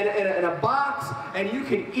in a box, and you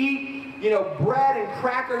can eat, you know, bread and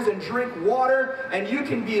crackers and drink water, and you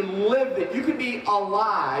can be living, you can be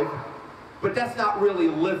alive, but that's not really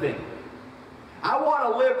living. I want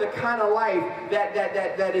to live the kind of life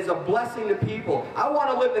that is a blessing to people. I want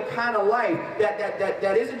to live the kind of life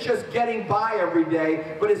that isn't just getting by every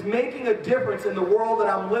day, but is making a difference in the world that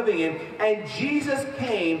I'm living in. And Jesus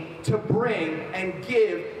came to bring and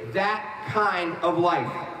give that kind of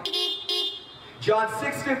life. John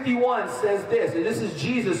 6:51 says this, and this is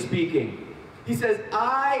Jesus speaking. He says,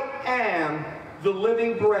 "I am the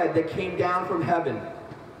living bread that came down from heaven.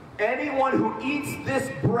 Anyone who eats this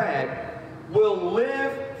bread will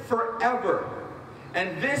live forever.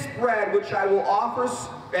 And this bread which I will offer,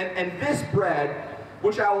 this bread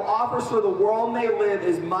which I will offer so the world may live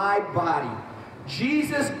is my body."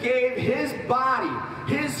 Jesus gave his body,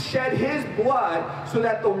 shed his blood, so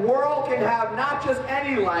that the world can have not just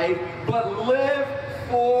any life, but live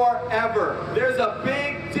forever. There's a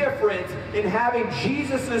big difference in having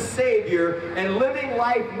Jesus as Savior and living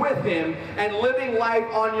life with him and living life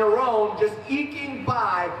on your own, just eking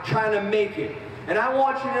by, trying to make it. And I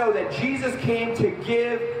want you to know that Jesus came to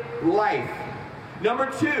give life. Number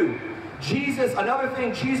 2, another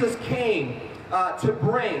thing Jesus came to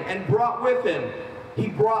bring and brought with him, he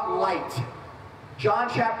brought light. John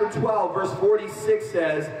chapter 12, verse 46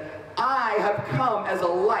 says, "I have come as a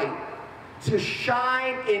light to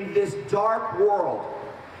shine in this dark world,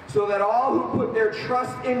 so that all who put their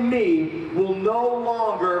trust in me will no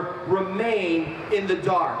longer remain in the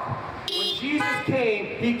dark." When Jesus came,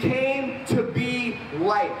 he came to be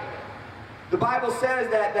light. The Bible says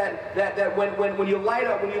that when you light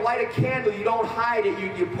a candle, you don't hide it,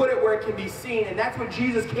 you put it where it can be seen, and that's what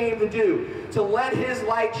Jesus came to do, to let his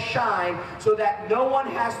light shine so that no one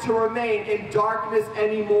has to remain in darkness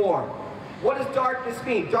anymore. What does darkness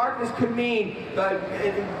mean? Darkness could mean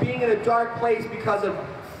being in a dark place because of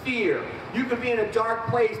fear. You could be in a dark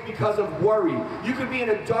place because of worry. You could be in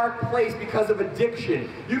a dark place because of addiction.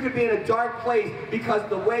 You could be in a dark place because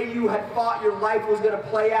the way you had thought your life was going to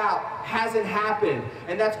play out hasn't happened.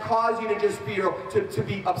 And that's caused you to just feel, to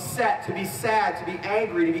be upset, to be sad, to be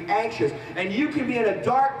angry, to be anxious. And you can be in a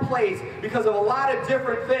dark place because of a lot of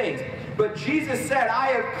different things. But Jesus said, I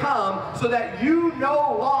have come so that you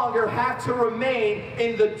no longer have to remain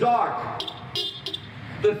in the dark.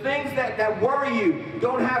 The things that worry you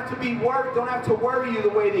don't have to worry you the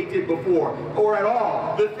way they did before, or at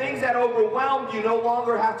all. The things that overwhelmed you no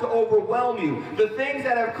longer have to overwhelm you. The things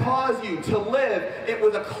that have caused you to live it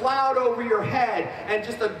with a cloud over your head and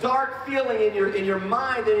just a dark feeling in your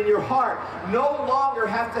mind and in your heart no longer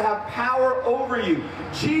have to have power over you.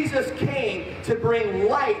 Jesus came to bring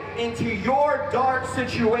light into your dark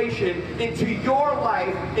situation, into your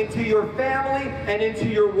life, into your family, and into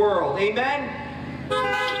your world. Amen?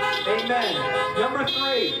 Amen. Number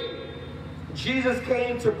 3, Jesus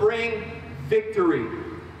came to bring victory.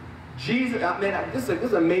 Jesus, man, this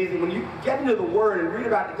is amazing. When you get into the Word and read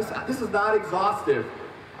about it, this is not exhaustive.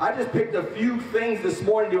 I just picked a few things this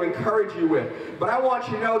morning to encourage you with. But I want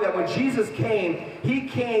you to know that when Jesus came, He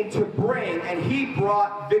came to bring, and He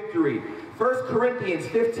brought victory. 1 Corinthians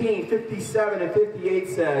 15, 57 and 58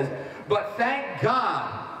 says, but thank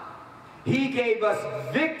God, He gave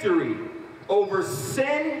us victory over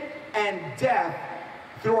sin and death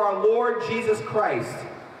through our Lord Jesus Christ.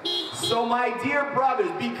 So my dear brothers,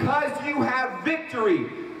 because you have victory,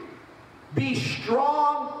 be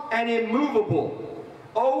strong and immovable.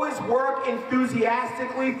 Always work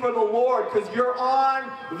enthusiastically for the Lord, because you're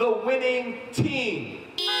on the winning team.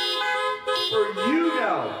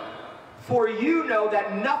 For you know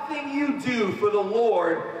that nothing you do for the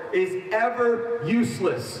Lord is ever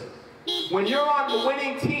useless. When you're on the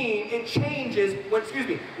winning team, it changes.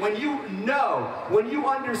 When you know, when you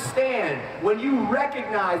understand, when you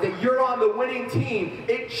recognize that you're on the winning team,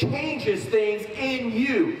 it changes things in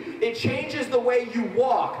you. It changes the way you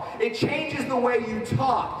walk. It changes the way you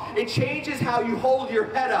talk. It changes how you hold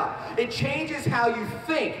your head up. It changes how you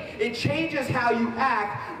think. It changes how you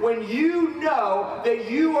act when you know that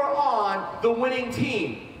you are on the winning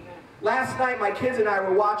team. Last night, my kids and I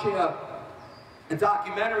were watching a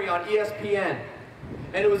documentary on ESPN,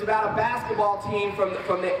 and it was about a basketball team from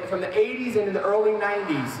the 80s and in the early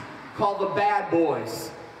 90s called the Bad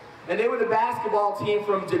Boys. And they were the basketball team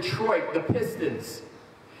from Detroit, the Pistons.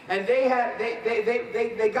 And they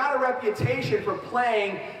got a reputation for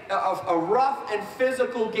playing a rough and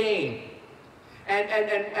physical game.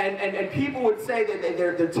 And people would say that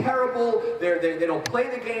they're terrible, they don't play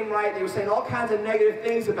the game right. They were saying all kinds of negative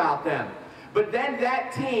things about them. But then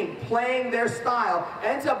that team, playing their style,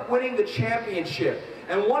 ends up winning the championship.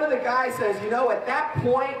 And one of the guys says, you know, at that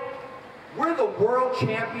point, we're the world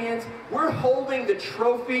champions. We're holding the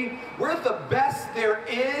trophy. We're the best there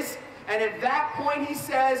is. And at that point, he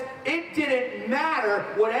says, it didn't matter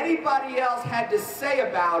what anybody else had to say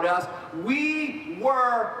about us. We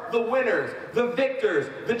were the winners, the victors,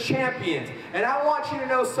 the champions. And I want you to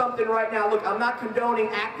know something right now. Look, I'm not condoning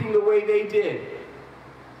acting the way they did.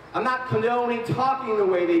 I'm not condoning talking the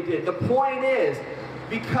way they did. The point is,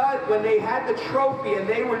 because when they had the trophy and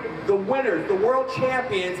they were the winners, the world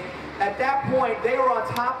champions, at that point they were on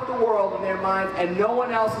top of the world in their minds and no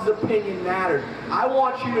one else's opinion mattered. I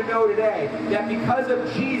want you to know today that because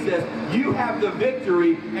of Jesus, you have the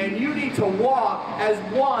victory and you need to walk as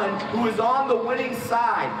one who is on the winning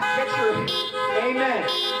side. Amen.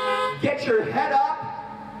 Get your head up.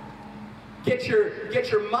 Get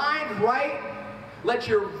your mind right. Let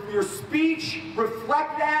your speech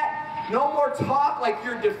reflect that. No more talk like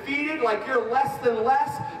you're defeated, like you're less than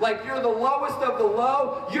less, like you're the lowest of the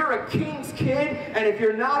low. You're a king's kid, and if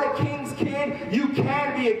you're not a king's kid, you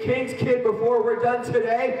can be a king's kid before we're done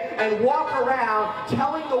today, and walk around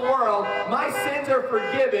telling the world, my sins are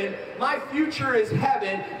forgiven, my future is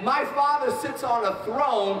heaven, my Father sits on a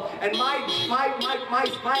throne, and my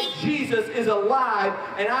Jesus is alive,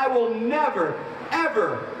 and I will never,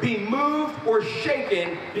 ever be moved or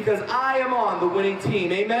shaken because I am on the winning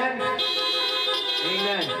team. Amen?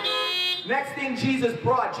 Amen. Next thing Jesus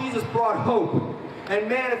brought hope. And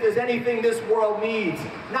man, if there's anything this world needs,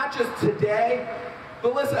 not just today,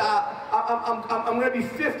 but listen, I'm going to be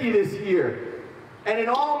 50 this year. And in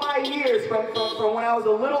all my years, from when I was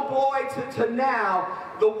a little boy to now,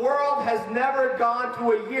 the world has never gone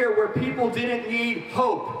through a year where people didn't need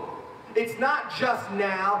hope. It's not just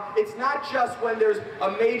now. It's not just when there's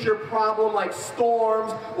a major problem like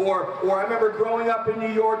storms, or I remember growing up in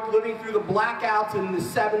New York, living through the blackouts in the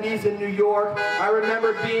 70s in New York. I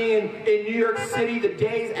remember being in New York City the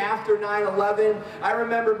days after 9/11. I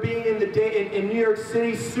remember being in New York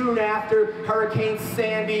City soon after Hurricane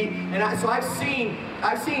Sandy. And so I've seen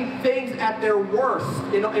things at their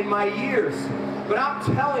worst in my years. But I'm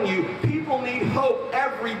telling you, people need hope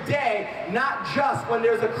every day, not just when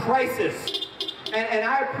there's a crisis. And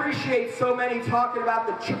I appreciate so many talking about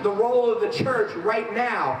the role of the church right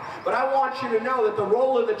now. But I want you to know that the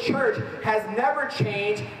role of the church has never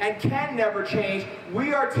changed and can never change.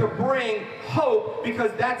 We are to bring hope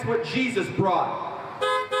because that's what Jesus brought.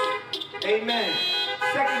 Amen.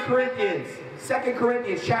 2 Corinthians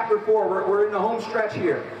chapter 4. We're in the home stretch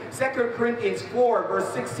here. 2 Corinthians 4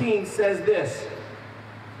 verse 16 says this.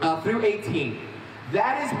 Through 18.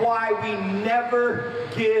 That is why we never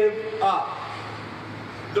give up.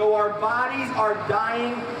 Though our bodies are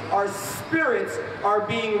dying, our spirits are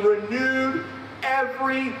being renewed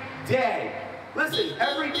every day. Listen,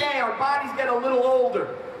 every day our bodies get a little older.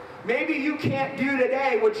 Maybe you can't do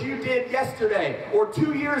today what you did yesterday, or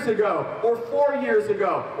 2 years ago, or 4 years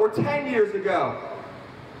ago, or 10 years ago.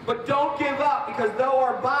 But don't give up, because though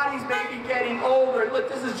our bodies may be getting older, look,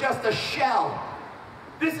 this is just a shell.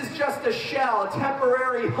 This is just a shell, a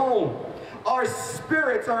temporary home. Our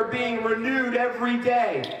spirits are being renewed every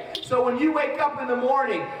day. So when you wake up in the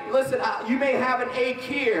morning, listen, you may have an ache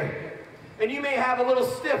here, and you may have a little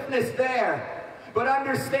stiffness there. But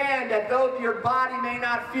understand that though your body may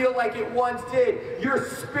not feel like it once did, your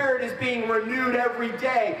spirit is being renewed every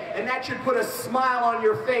day. And that should put a smile on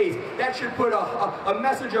your face. That should put a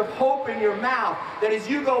message of hope in your mouth. That as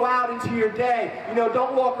you go out into your day,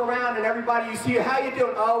 don't walk around and everybody you see, how you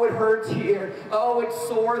doing? Oh, it hurts here. Oh, it's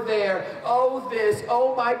sore there. Oh, this.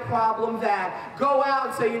 Oh, my problem, that. Go out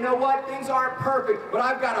and say, you know what? Things aren't perfect, but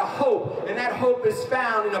I've got a hope. And that hope is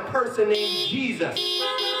found in a person named Jesus.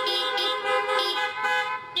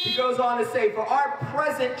 He goes on to say, for our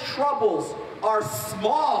present troubles are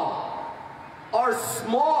small. Are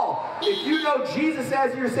small. If you know Jesus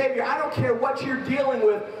as your Savior, I don't care what you're dealing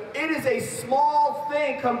with. It is a small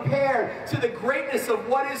thing compared to the greatness of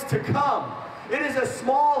what is to come. It is a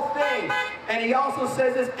small thing. And he also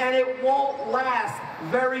says this, and it won't last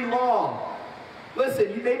very long.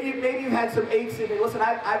 Listen, maybe you've had some aches in me. Listen,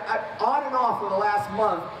 I on and off for the last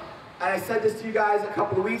month, and I said this to you guys a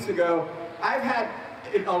couple of weeks ago, I've had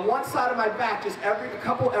on one side of my back, just a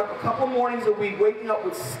couple mornings a week, waking up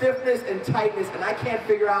with stiffness and tightness, and I can't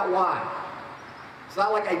figure out why. It's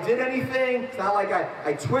not like I did anything. It's not like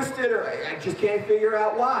I twisted, or I just can't figure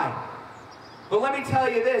out why. But let me tell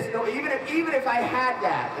you this, no, even if I had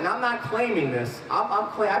that, and I'm not claiming this,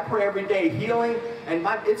 I pray every day healing, and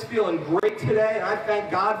it's feeling great today, and I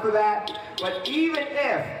thank God for that. But even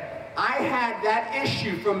if I had that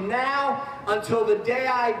issue from now until the day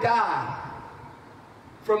I die,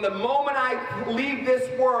 from the moment I leave this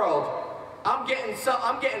world, I'm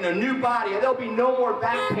getting a new body, and there'll be no more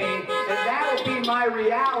back pain, and that'll be my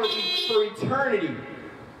reality for eternity.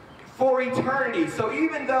 For eternity. So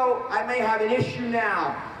even though I may have an issue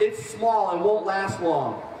now, it's small and won't last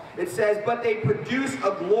long. It says, but they produce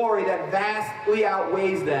a glory that vastly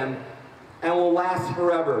outweighs them and will last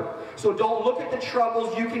forever. So don't look at the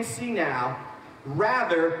troubles you can see now.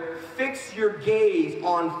 Rather, fix your gaze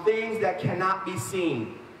on things that cannot be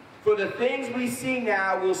seen. For the things we see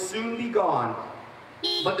now will soon be gone,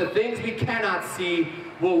 but the things we cannot see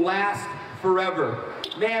will last forever.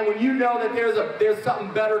 Man, when you know that there's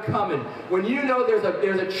something better coming, when you know there's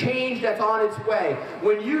a change that's on its way,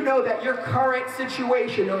 when you know that your current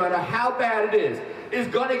situation, no matter how bad it is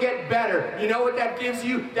going to get better, you know what that gives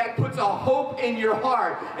you? That puts a hope in your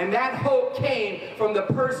heart. And that hope came from the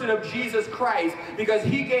person of Jesus Christ, because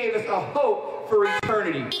he gave us a hope for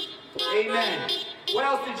eternity. Amen. What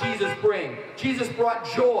else did Jesus bring? Jesus brought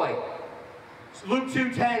joy. Luke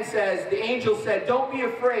 2:10 says, the angel said, don't be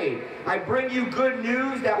afraid. I bring you good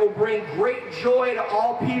news that will bring great joy to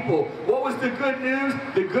all people. What was the good news?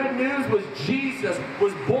 The good news was Jesus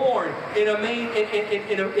was born and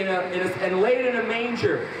laid in a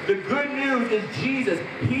manger. The good news is Jesus.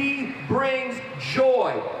 He brings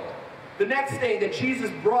joy. The next thing that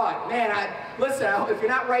Jesus brought, man, listen, if you're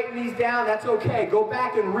not writing these down, that's okay. Go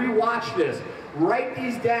back and rewatch this. Write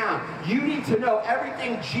these down. You need to know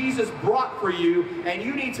everything Jesus brought for you, and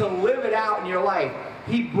you need to live it out in your life.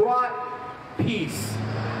 He brought peace,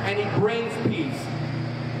 and he brings peace.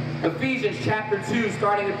 Ephesians chapter 2,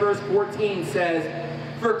 starting at verse 14, says,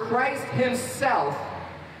 for Christ himself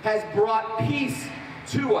has brought peace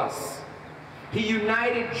to us, He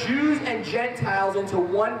united Jews and Gentiles into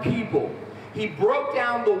one people. He broke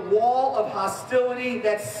down the wall of hostility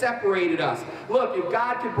that separated us. Look, if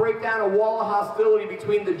God could break down a wall of hostility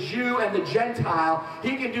between the Jew and the Gentile,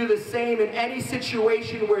 He can do the same in any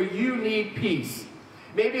situation where you need peace.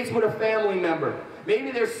 Maybe it's with a family member.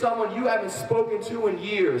 Maybe there's someone you haven't spoken to in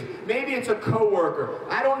years. Maybe it's a coworker.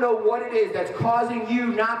 I don't know what it is that's causing you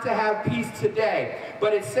not to have peace today.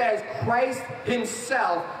 But it says Christ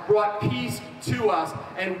Himself brought peace to us,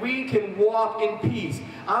 and we can walk in peace.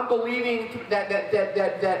 I'm believing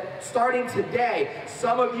that starting today,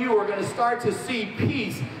 some of you are going to start to see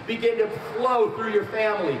peace begin to flow through your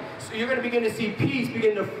family. So you're going to begin to see peace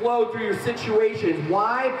begin to flow through your situations.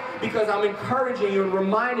 Why? Because I'm encouraging you and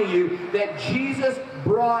reminding you that Jesus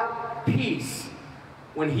brought peace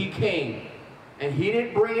when He came. And He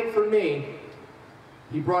didn't bring it for me.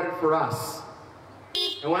 He brought it for us.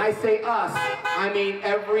 And when I say us, I mean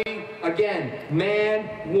every, again,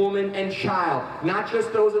 man, woman, and child. Not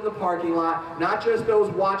just those in the parking lot, not just those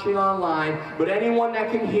watching online, but anyone that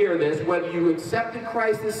can hear this, whether you accepted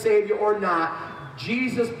Christ as Savior or not,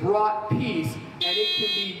 Jesus brought peace, and it can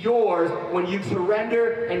be yours when you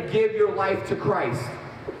surrender and give your life to Christ.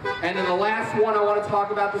 And then the last one I want to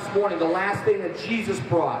talk about this morning, the last thing that Jesus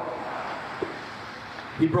brought,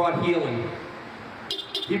 He brought healing.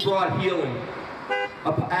 He brought healing.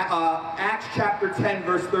 Acts chapter 10,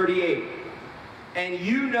 verse 38. And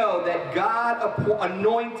you know that God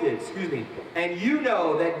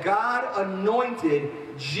anointed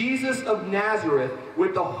Jesus of Nazareth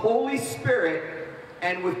with the Holy Spirit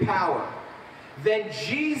and with power. Then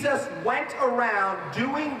Jesus went around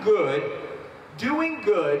doing good,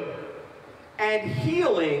 and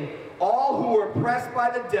healing all who were oppressed by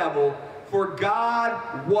the devil, for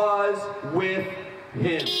God was with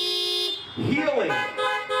Him. Healing.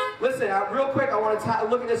 Listen, real quick, I want to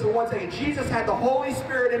look at this for 1 second. Jesus had the Holy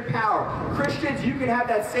Spirit and power. Christians, you can have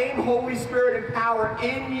that same Holy Spirit and power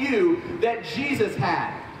in you that Jesus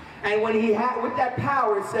had. And when He had, with that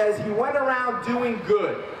power, it says He went around doing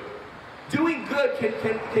good. Doing good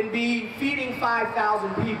can be feeding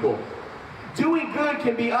 5,000 people. Doing good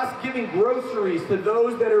can be us giving groceries to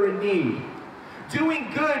those that are in need. Doing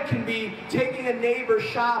good can be taking a neighbor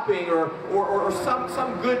shopping or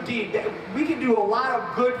some good deed. We can do a lot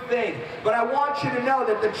of good things. But I want you to know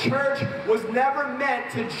that the church was never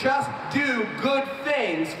meant to just do good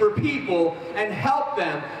things for people and help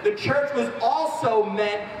them. The church was also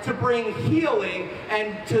meant to bring healing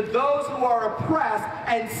and to those who are oppressed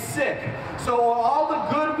and sick. So all the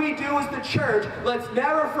good we do as the church, let's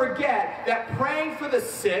never forget that praying for the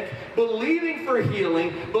sick, believing for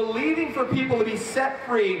healing, believing for people to be set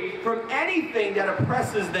free from anything that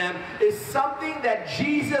oppresses them is something that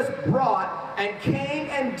Jesus brought and came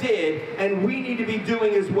and did, and we need to be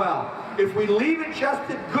doing as well. If we leave it just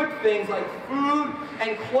to good things like food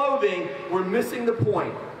and clothing, we're missing the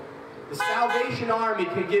point. The Salvation Army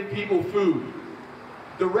can give people food.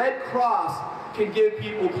 The Red Cross can give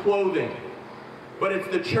people clothing. But it's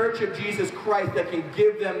the Church of Jesus Christ that can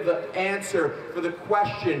give them the answer for the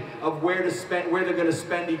question of where they're going to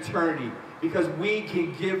spend eternity. Because we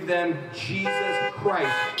can give them Jesus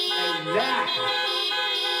Christ. And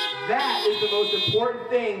that is the most important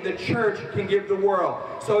thing the church can give the world.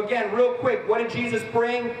 So again, real quick, what did Jesus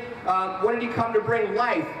bring? What did He come to bring?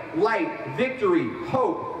 Life, light, victory,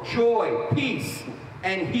 hope, joy, peace,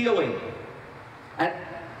 and healing. And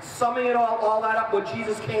summing it all that up, what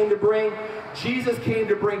Jesus came to bring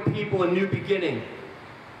people a new beginning.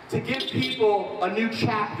 To give people a new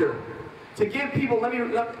chapter. To give people,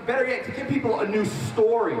 better yet, to give people a new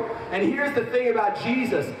story. And here's the thing about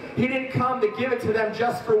Jesus. He didn't come to give it to them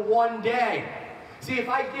just for one day. See,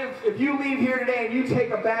 if you leave here today and you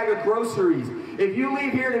take a bag of groceries, if you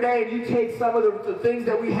leave here today and you take some of the things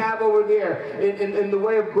that we have over there in the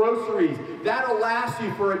way of groceries, that'll last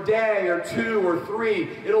you for a day or two or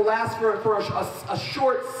three. It'll last for a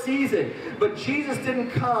short season. But Jesus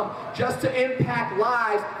didn't come just to impact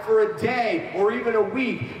lives for a day or even a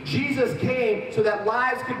week. Jesus came so that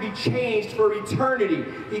lives could be changed for eternity.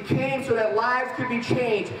 He came so that lives could be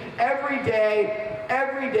changed every day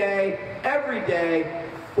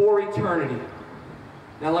for eternity.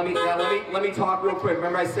 Now let me talk real quick.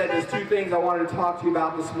 Remember I said there's two things I wanted to talk to you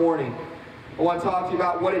about this morning. I want to talk to you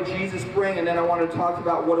about what did Jesus bring, and then I want to talk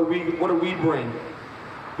about what do we bring.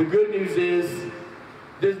 The good news is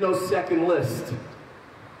there's no second list.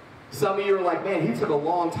 Some of you are like, man, he took a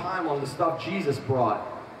long time on the stuff Jesus brought.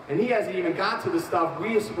 And he hasn't even got to the stuff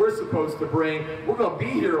we're supposed to bring. We're going to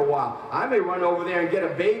be here a while. I may run over there and get a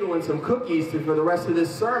bagel and some cookies for the rest of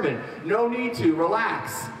this sermon. No need to.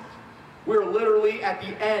 Relax. We're literally at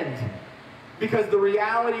the end. Because the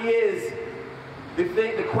reality is,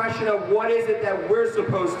 the question of what is it that we're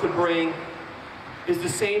supposed to bring is the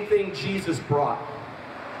same thing Jesus brought.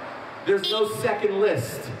 There's no second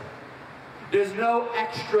list. There's no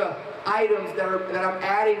extra items that I'm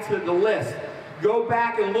adding to the list. Go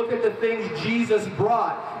back and look at the things Jesus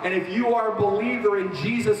brought. And if you are a believer in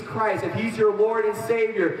Jesus Christ, if He's your Lord and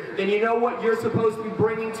Savior, then you know what you're supposed to be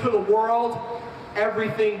bringing to the world?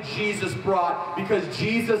 Everything Jesus brought, because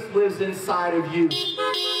Jesus lives inside of you.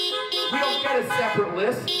 We don't get a separate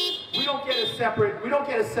list. We don't get a separate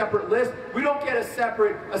list. We don't get a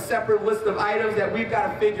separate list of items that we've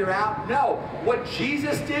got to figure out. No. What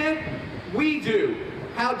Jesus did, we do.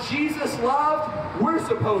 How Jesus loved, we're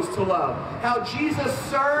supposed to love. How Jesus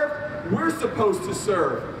served, we're supposed to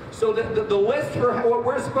serve. So the list for what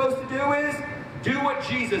we're supposed to do is do what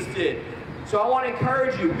Jesus did. So I want to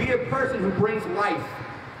encourage you, be a person who brings life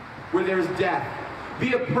where there's death.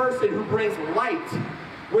 Be a person who brings light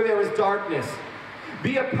where there is darkness.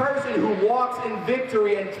 Be a person who walks in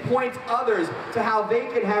victory and points others to how they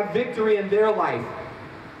can have victory in their life.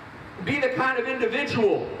 Be the kind of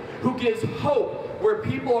individual who gives hope where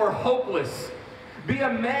people are hopeless. Be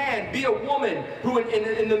a man, be a woman who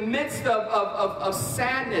in the midst of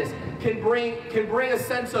sadness can bring a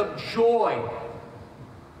sense of joy.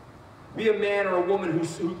 Be a man or a woman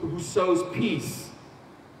who sows peace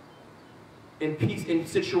in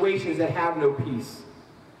situations that have no peace.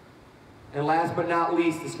 And last but not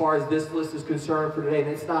least, as far as this list is concerned for today, and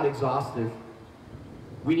it's not exhaustive,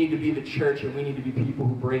 we need to be the church, and we need to be people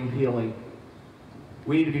who bring healing.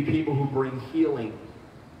 We need to be people who bring healing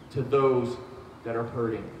to those that are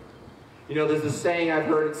hurting. You know, there's a saying I've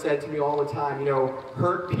heard it said to me all the time, you know,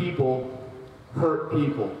 hurt people hurt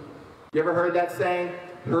people. You ever heard that saying?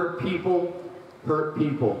 Hurt people hurt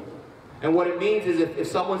people. And what it means is if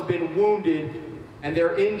someone's been wounded and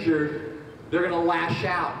they're injured, they're going to lash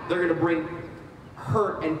out. They're going to bring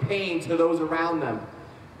hurt and pain to those around them.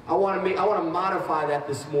 I want to modify that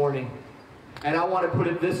this morning. And I want to put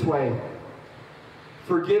it this way.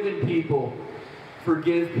 Forgiven people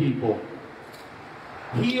forgive people.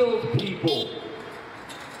 Healed people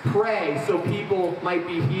pray so people might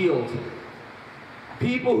be healed.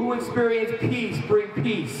 People who experience peace bring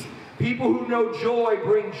peace. People who know joy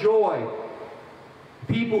bring joy.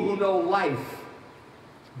 People who know life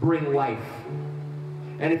bring life.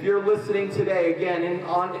 And if you're listening today, again,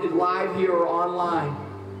 live here or online,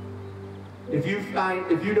 if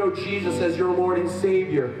you know Jesus as your Lord and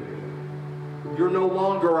Savior, you're no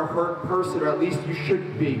longer a hurt person, or at least you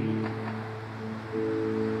shouldn't be.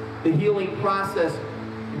 The healing process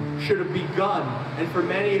should have begun, and for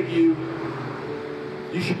many of you,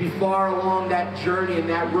 you should be far along that journey and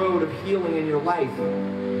that road of healing in your life.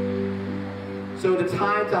 So the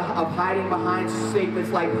time of hiding behind statements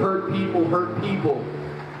like hurt people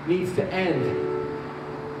needs to end.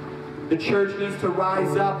 The church needs to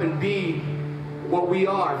rise up and be what we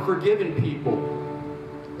are, forgiven people.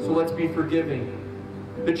 So let's be forgiving.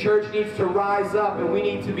 The church needs to rise up, and we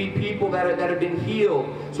need to be people that have been healed.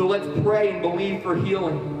 So let's pray and believe for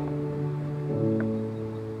healing.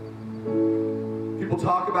 People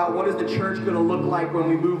talk about what is the church going to look like when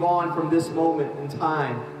we move on from this moment in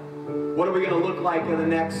time. What are we going to look like in the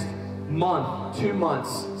next month, 2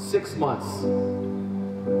 months, 6 months?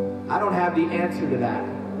 I don't have the answer to that.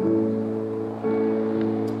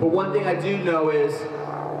 But one thing I do know is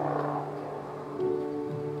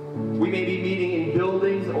we may be meeting in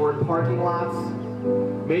buildings or in parking lots.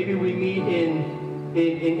 Maybe we meet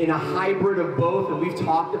in a hybrid of both, and we've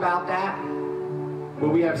talked about that. Where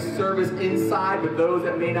we have service inside, but those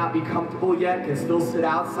that may not be comfortable yet can still sit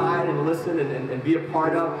outside and listen and be a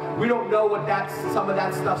part of. We don't know what some of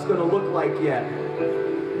that stuff's going to look like yet.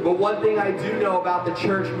 But one thing I do know about the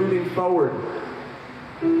church moving forward,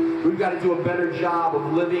 we've got to do a better job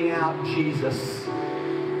of living out Jesus.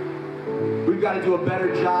 We've got to do a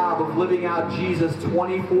better job of living out Jesus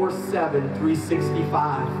 24/7,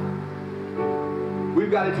 365. We've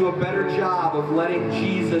got to do a better job of letting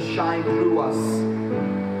Jesus shine through us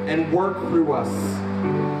and work through us.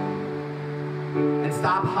 And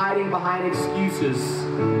stop hiding behind excuses.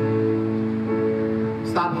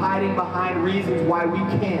 Stop hiding behind reasons why we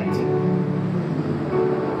can't.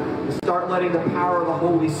 Start letting the power of the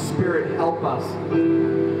Holy Spirit help us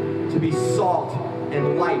to be salt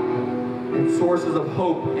and light and sources of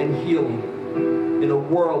hope and healing in a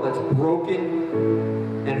world that's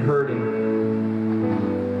broken and hurting.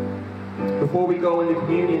 Before we go into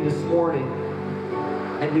communion this morning,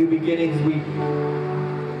 at New Beginnings,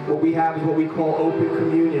 what we have is what we call open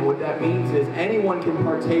communion. What that means is anyone can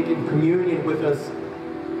partake in communion with us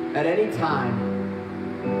at any time.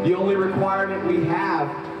 The only requirement we have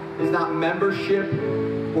is not membership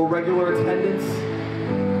or regular attendance.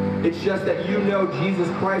 It's just that you know Jesus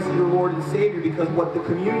Christ is your Lord and Savior, because what the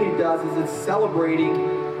communion does is it's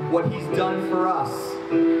celebrating what He's done for us.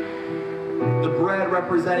 The bread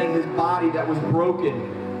representing His body that was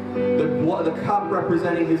broken. The cup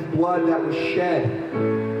representing His blood that was shed.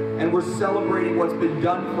 And we're celebrating what's been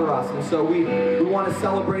done for us. And so we want to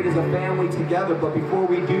celebrate as a family together. But before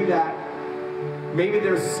we do that, maybe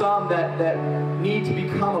there's some that need to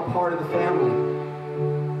become a part of the family.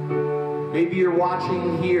 Maybe you're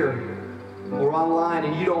watching here or online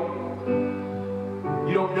and you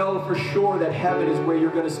don't know for sure that heaven is where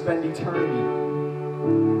you're going to spend eternity.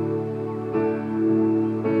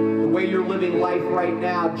 The way you're living life right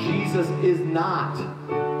now, Jesus is not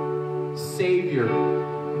Savior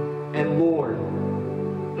and Lord.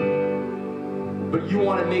 But you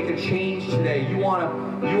want to make a change today. You want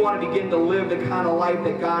to begin to live the kind of life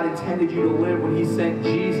that God intended you to live when He sent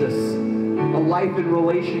Jesus. A life in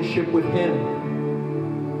relationship with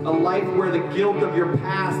Him. A life where the guilt of your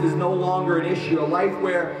past is no longer an issue. A life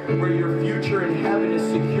where your future in heaven is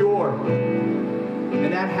secure.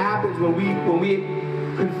 And that happens when we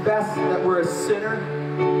confess that we're a sinner.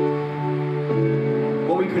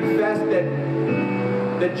 When we confess that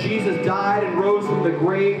Jesus died and rose from the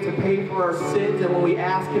grave to pay for our sins, and when we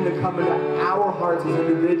ask Him to come into our hearts as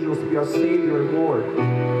individuals to be our Savior and Lord.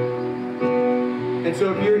 And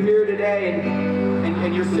so if you're here today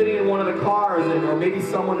and you're sitting in one of the cars, or maybe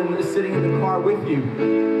someone is sitting in the car with you,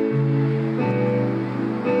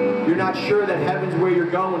 you're not sure that heaven's where you're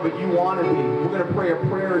going, but you want to be. We're going to pray a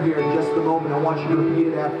prayer here in just a moment. I want you to repeat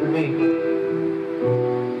it after me.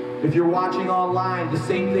 If you're watching online, the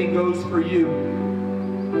same thing goes for you.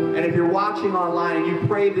 And if you're watching online and you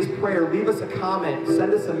prayed this prayer, leave us a comment.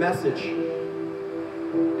 Send us a message.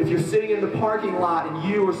 If you're sitting in the parking lot and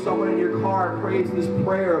you or someone in your car prays this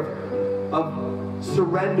prayer of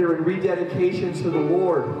surrender and rededication to the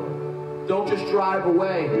Lord, don't just drive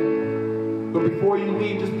away. But before you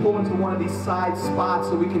leave, just pull into one of these side spots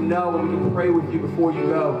so we can know and we can pray with you before you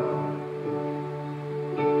go.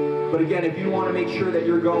 But again, if you want to make sure that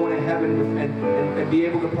you're going to heaven and be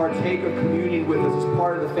able to partake of communion with us as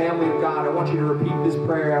part of the family of God, I want you to repeat this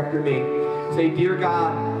prayer after me. Say, Dear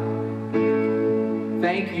God,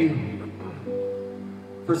 thank you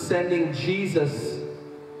for sending Jesus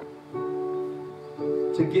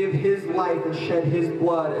to give His life and shed His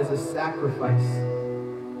blood as a sacrifice.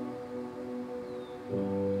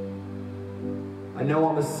 I know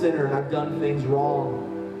I'm a sinner and I've done things wrong.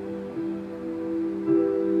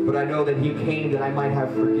 But I know that He came that I might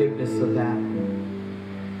have forgiveness of that.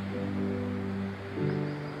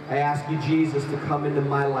 I ask you, Jesus, to come into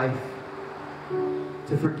my life,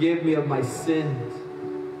 to forgive me of my sins,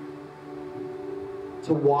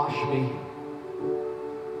 to wash me,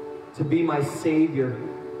 to be my Savior,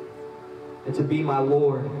 and to be my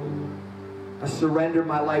Lord. I surrender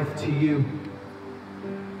my life to you.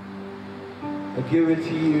 I give it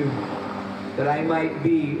to you, that I might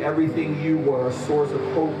be everything you were, a source of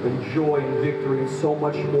hope and joy and victory and so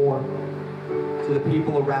much more to the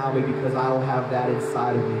people around me, because I don't have that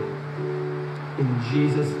inside of me. In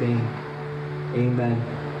Jesus' name, amen.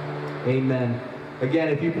 Amen. Again,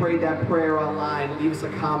 if you prayed that prayer online, leave us a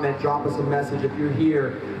comment, drop us a message. If you're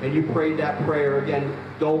here and you prayed that prayer, again,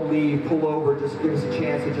 don't leave, pull over, just give us a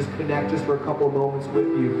chance to just connect just for a couple of moments with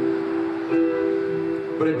you.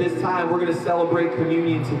 But at this time, we're going to celebrate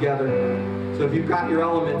communion together. So if you've got your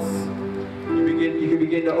elements, you can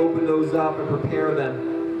begin to open those up and prepare them.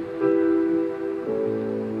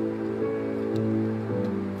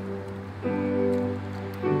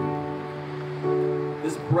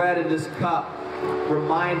 This bread and this cup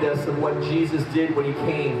remind us of what Jesus did when He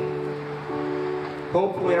came.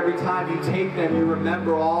 Hopefully every time you take them, you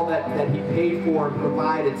remember all that He paid for and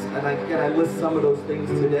provided. And I list some of those things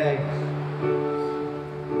today.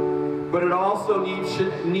 But it also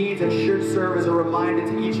needs and should serve as a reminder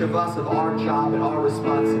to each of us of our job and our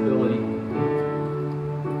responsibility.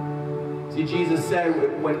 See, Jesus said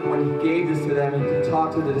when He gave this to them, He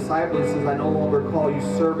talked to the disciples, He says, I no longer call you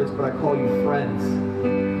servants, but I call you friends.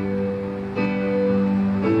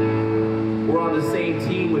 We're on the same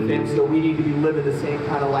team with Him, so we need to be living the same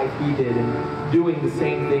kind of life He did and doing the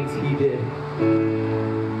same things He did.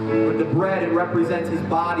 But the bread, it represents His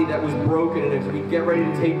body that was broken. And as we get ready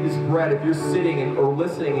to take this bread, if you're sitting or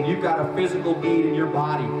listening and you've got a physical need in your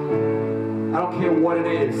body, I don't care what it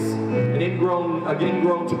is, an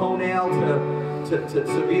ingrown toenail to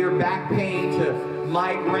severe back pain to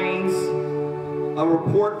migraines, a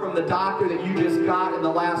report from the doctor that you just got in the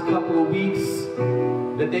last couple of weeks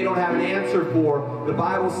that they don't have an answer for, the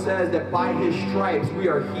Bible says that by his stripes we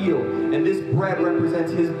are healed. And this bread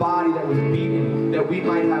represents his body that was beaten, that we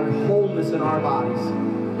might have wholeness in our bodies.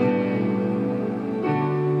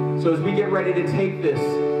 So as we get ready to take this,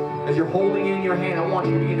 as you're holding it in your hand, I want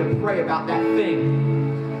you to begin to pray about that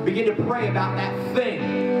thing. Begin to pray about that thing.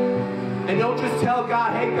 And don't just tell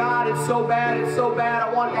God, hey God, it's so bad, it's so bad.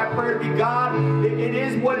 I want that prayer to be, God, it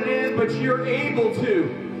is what it is, but you're able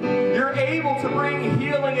to. You're able to bring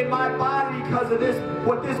healing in my body because of this,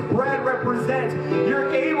 what this bread represents.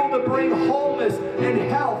 You're able to bring wholeness and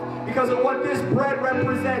health because of what this bread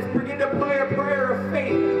represents. Begin to pray a prayer of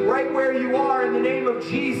faith right where you are in the name of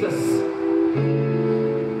Jesus.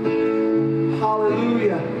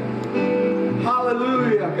 Hallelujah.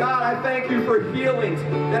 Hallelujah. God, I thank you for healings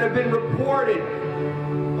that have been reported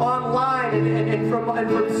online and from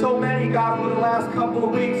so many, God, over the last couple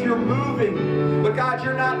of weeks. You're moving. But God,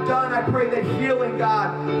 you're not done. I pray that healing,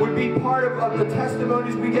 God, would be part of the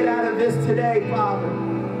testimonies we get out of this today, Father.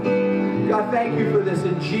 God, thank you for this.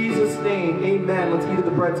 In Jesus' name, amen. Let's eat of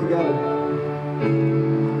the bread together.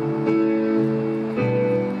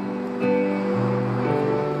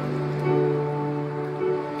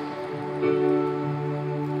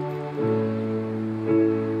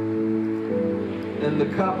 The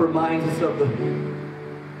cup reminds us of and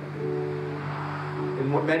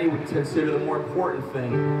what many would consider the more important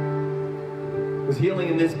thing. Because healing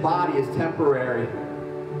in this body is temporary,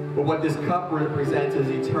 but what this cup represents is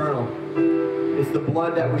eternal. It's the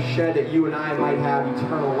blood that was shed that you and I might have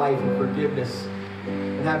eternal life and forgiveness,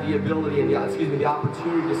 and have the ability and the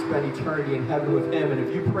opportunity to spend eternity in heaven with Him. And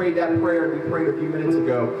if you prayed that prayer we prayed a few minutes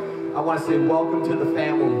ago, I want to say welcome to the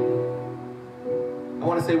family. I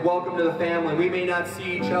want to say welcome to the family. We may not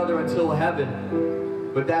see each other until heaven,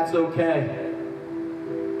 but that's okay.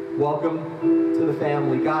 Welcome to the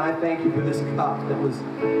family. God, I thank you for this cup that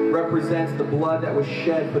represents the blood that was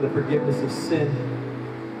shed for the forgiveness of sin.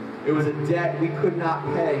 It was a debt we could not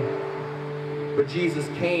pay, but Jesus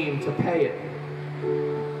came to pay it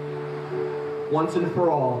once and for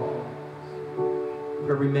all, for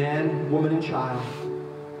every man, woman, and child.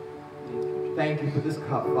 Thank you for this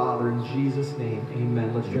cup, Father, in Jesus' name.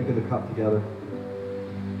 Amen. Let's drink of the cup together.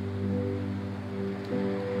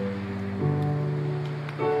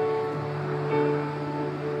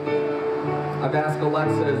 I've asked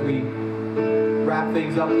Alexa as we wrap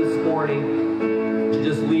things up this morning to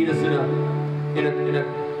just lead us in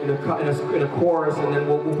a chorus, and then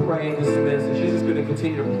we'll pray and dismiss. And she's just going to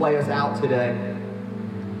continue to play us out today.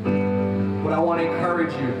 But I want to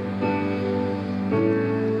encourage you.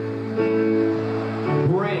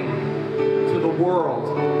 Bring to the world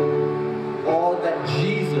all that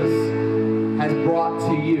Jesus has brought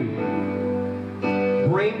to you.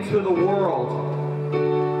 Bring to the world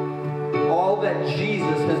all that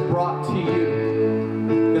Jesus has brought to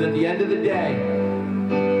you. Because at the end of the day,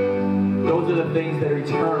 those are the things that are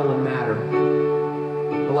eternal and matter.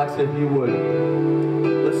 Alexa, if you would,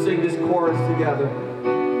 let's sing this chorus together,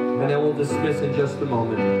 and then we'll dismiss in just a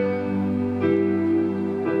moment.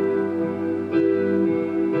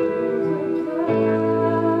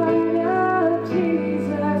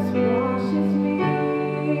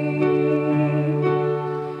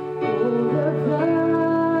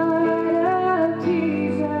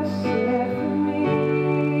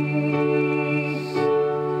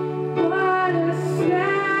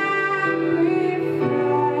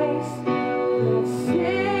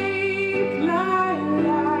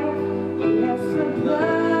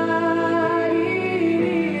 Blood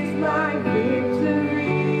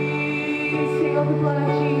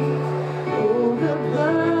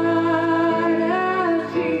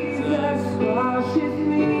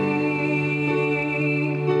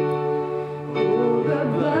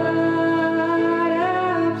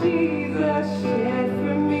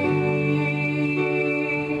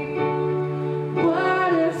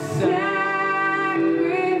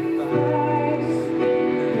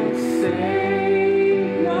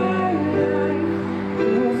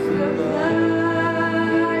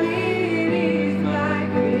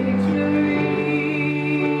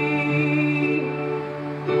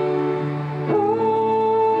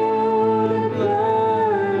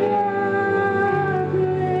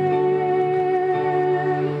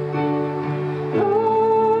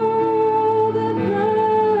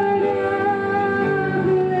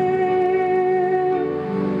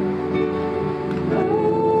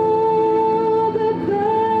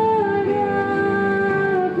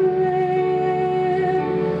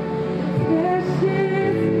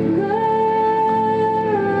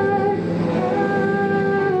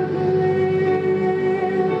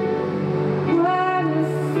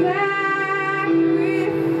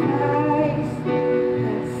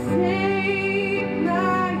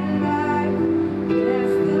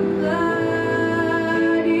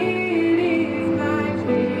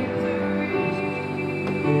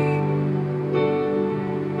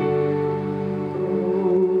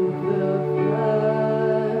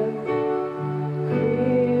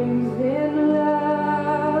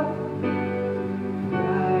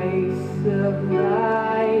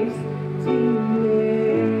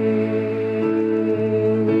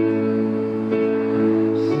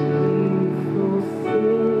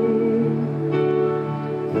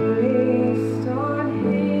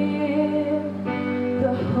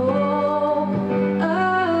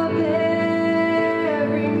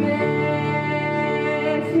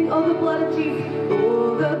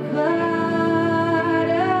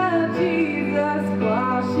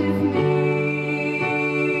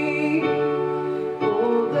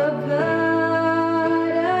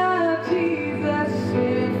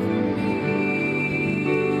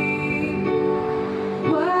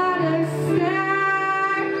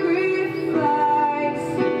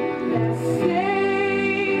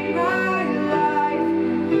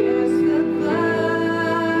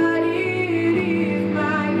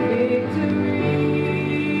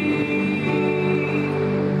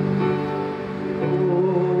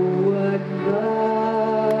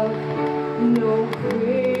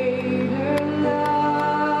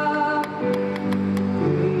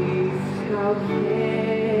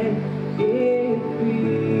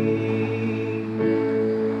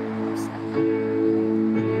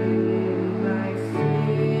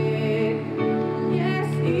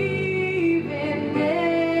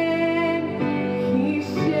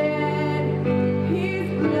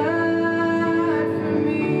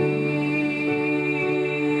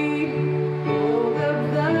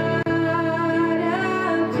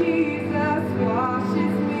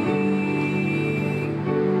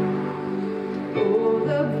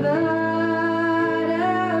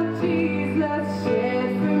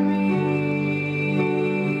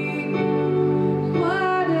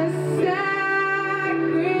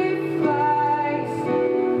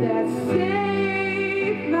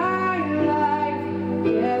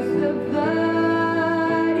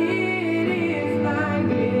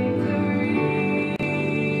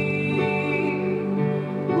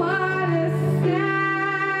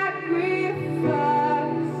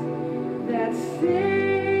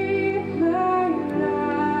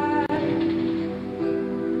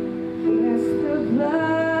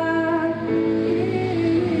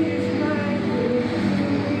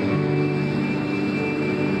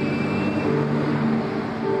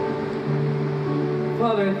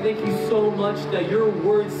Father, I thank you so much that your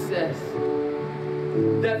word says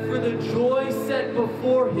that for the joy set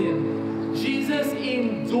before him, Jesus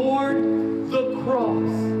endured the cross.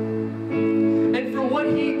 And for what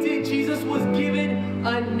he did, Jesus was given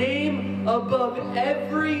a name above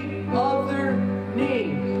every other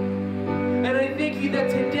name. And I thank you that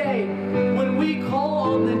today, when we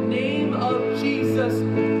call on the name of Jesus,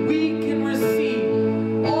 we can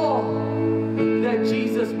receive all that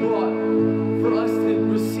Jesus brought for us to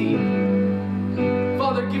receive.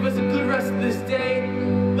 Father, give us a good rest of this day.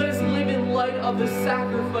 Let us live in light of the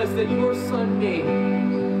sacrifice that your Son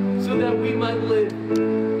made, so that we might live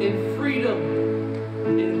in freedom,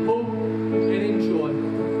 in hope, and in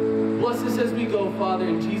joy. Bless us as we go, Father,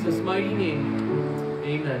 in Jesus' mighty name.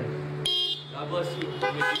 Amen. God bless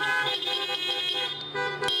you.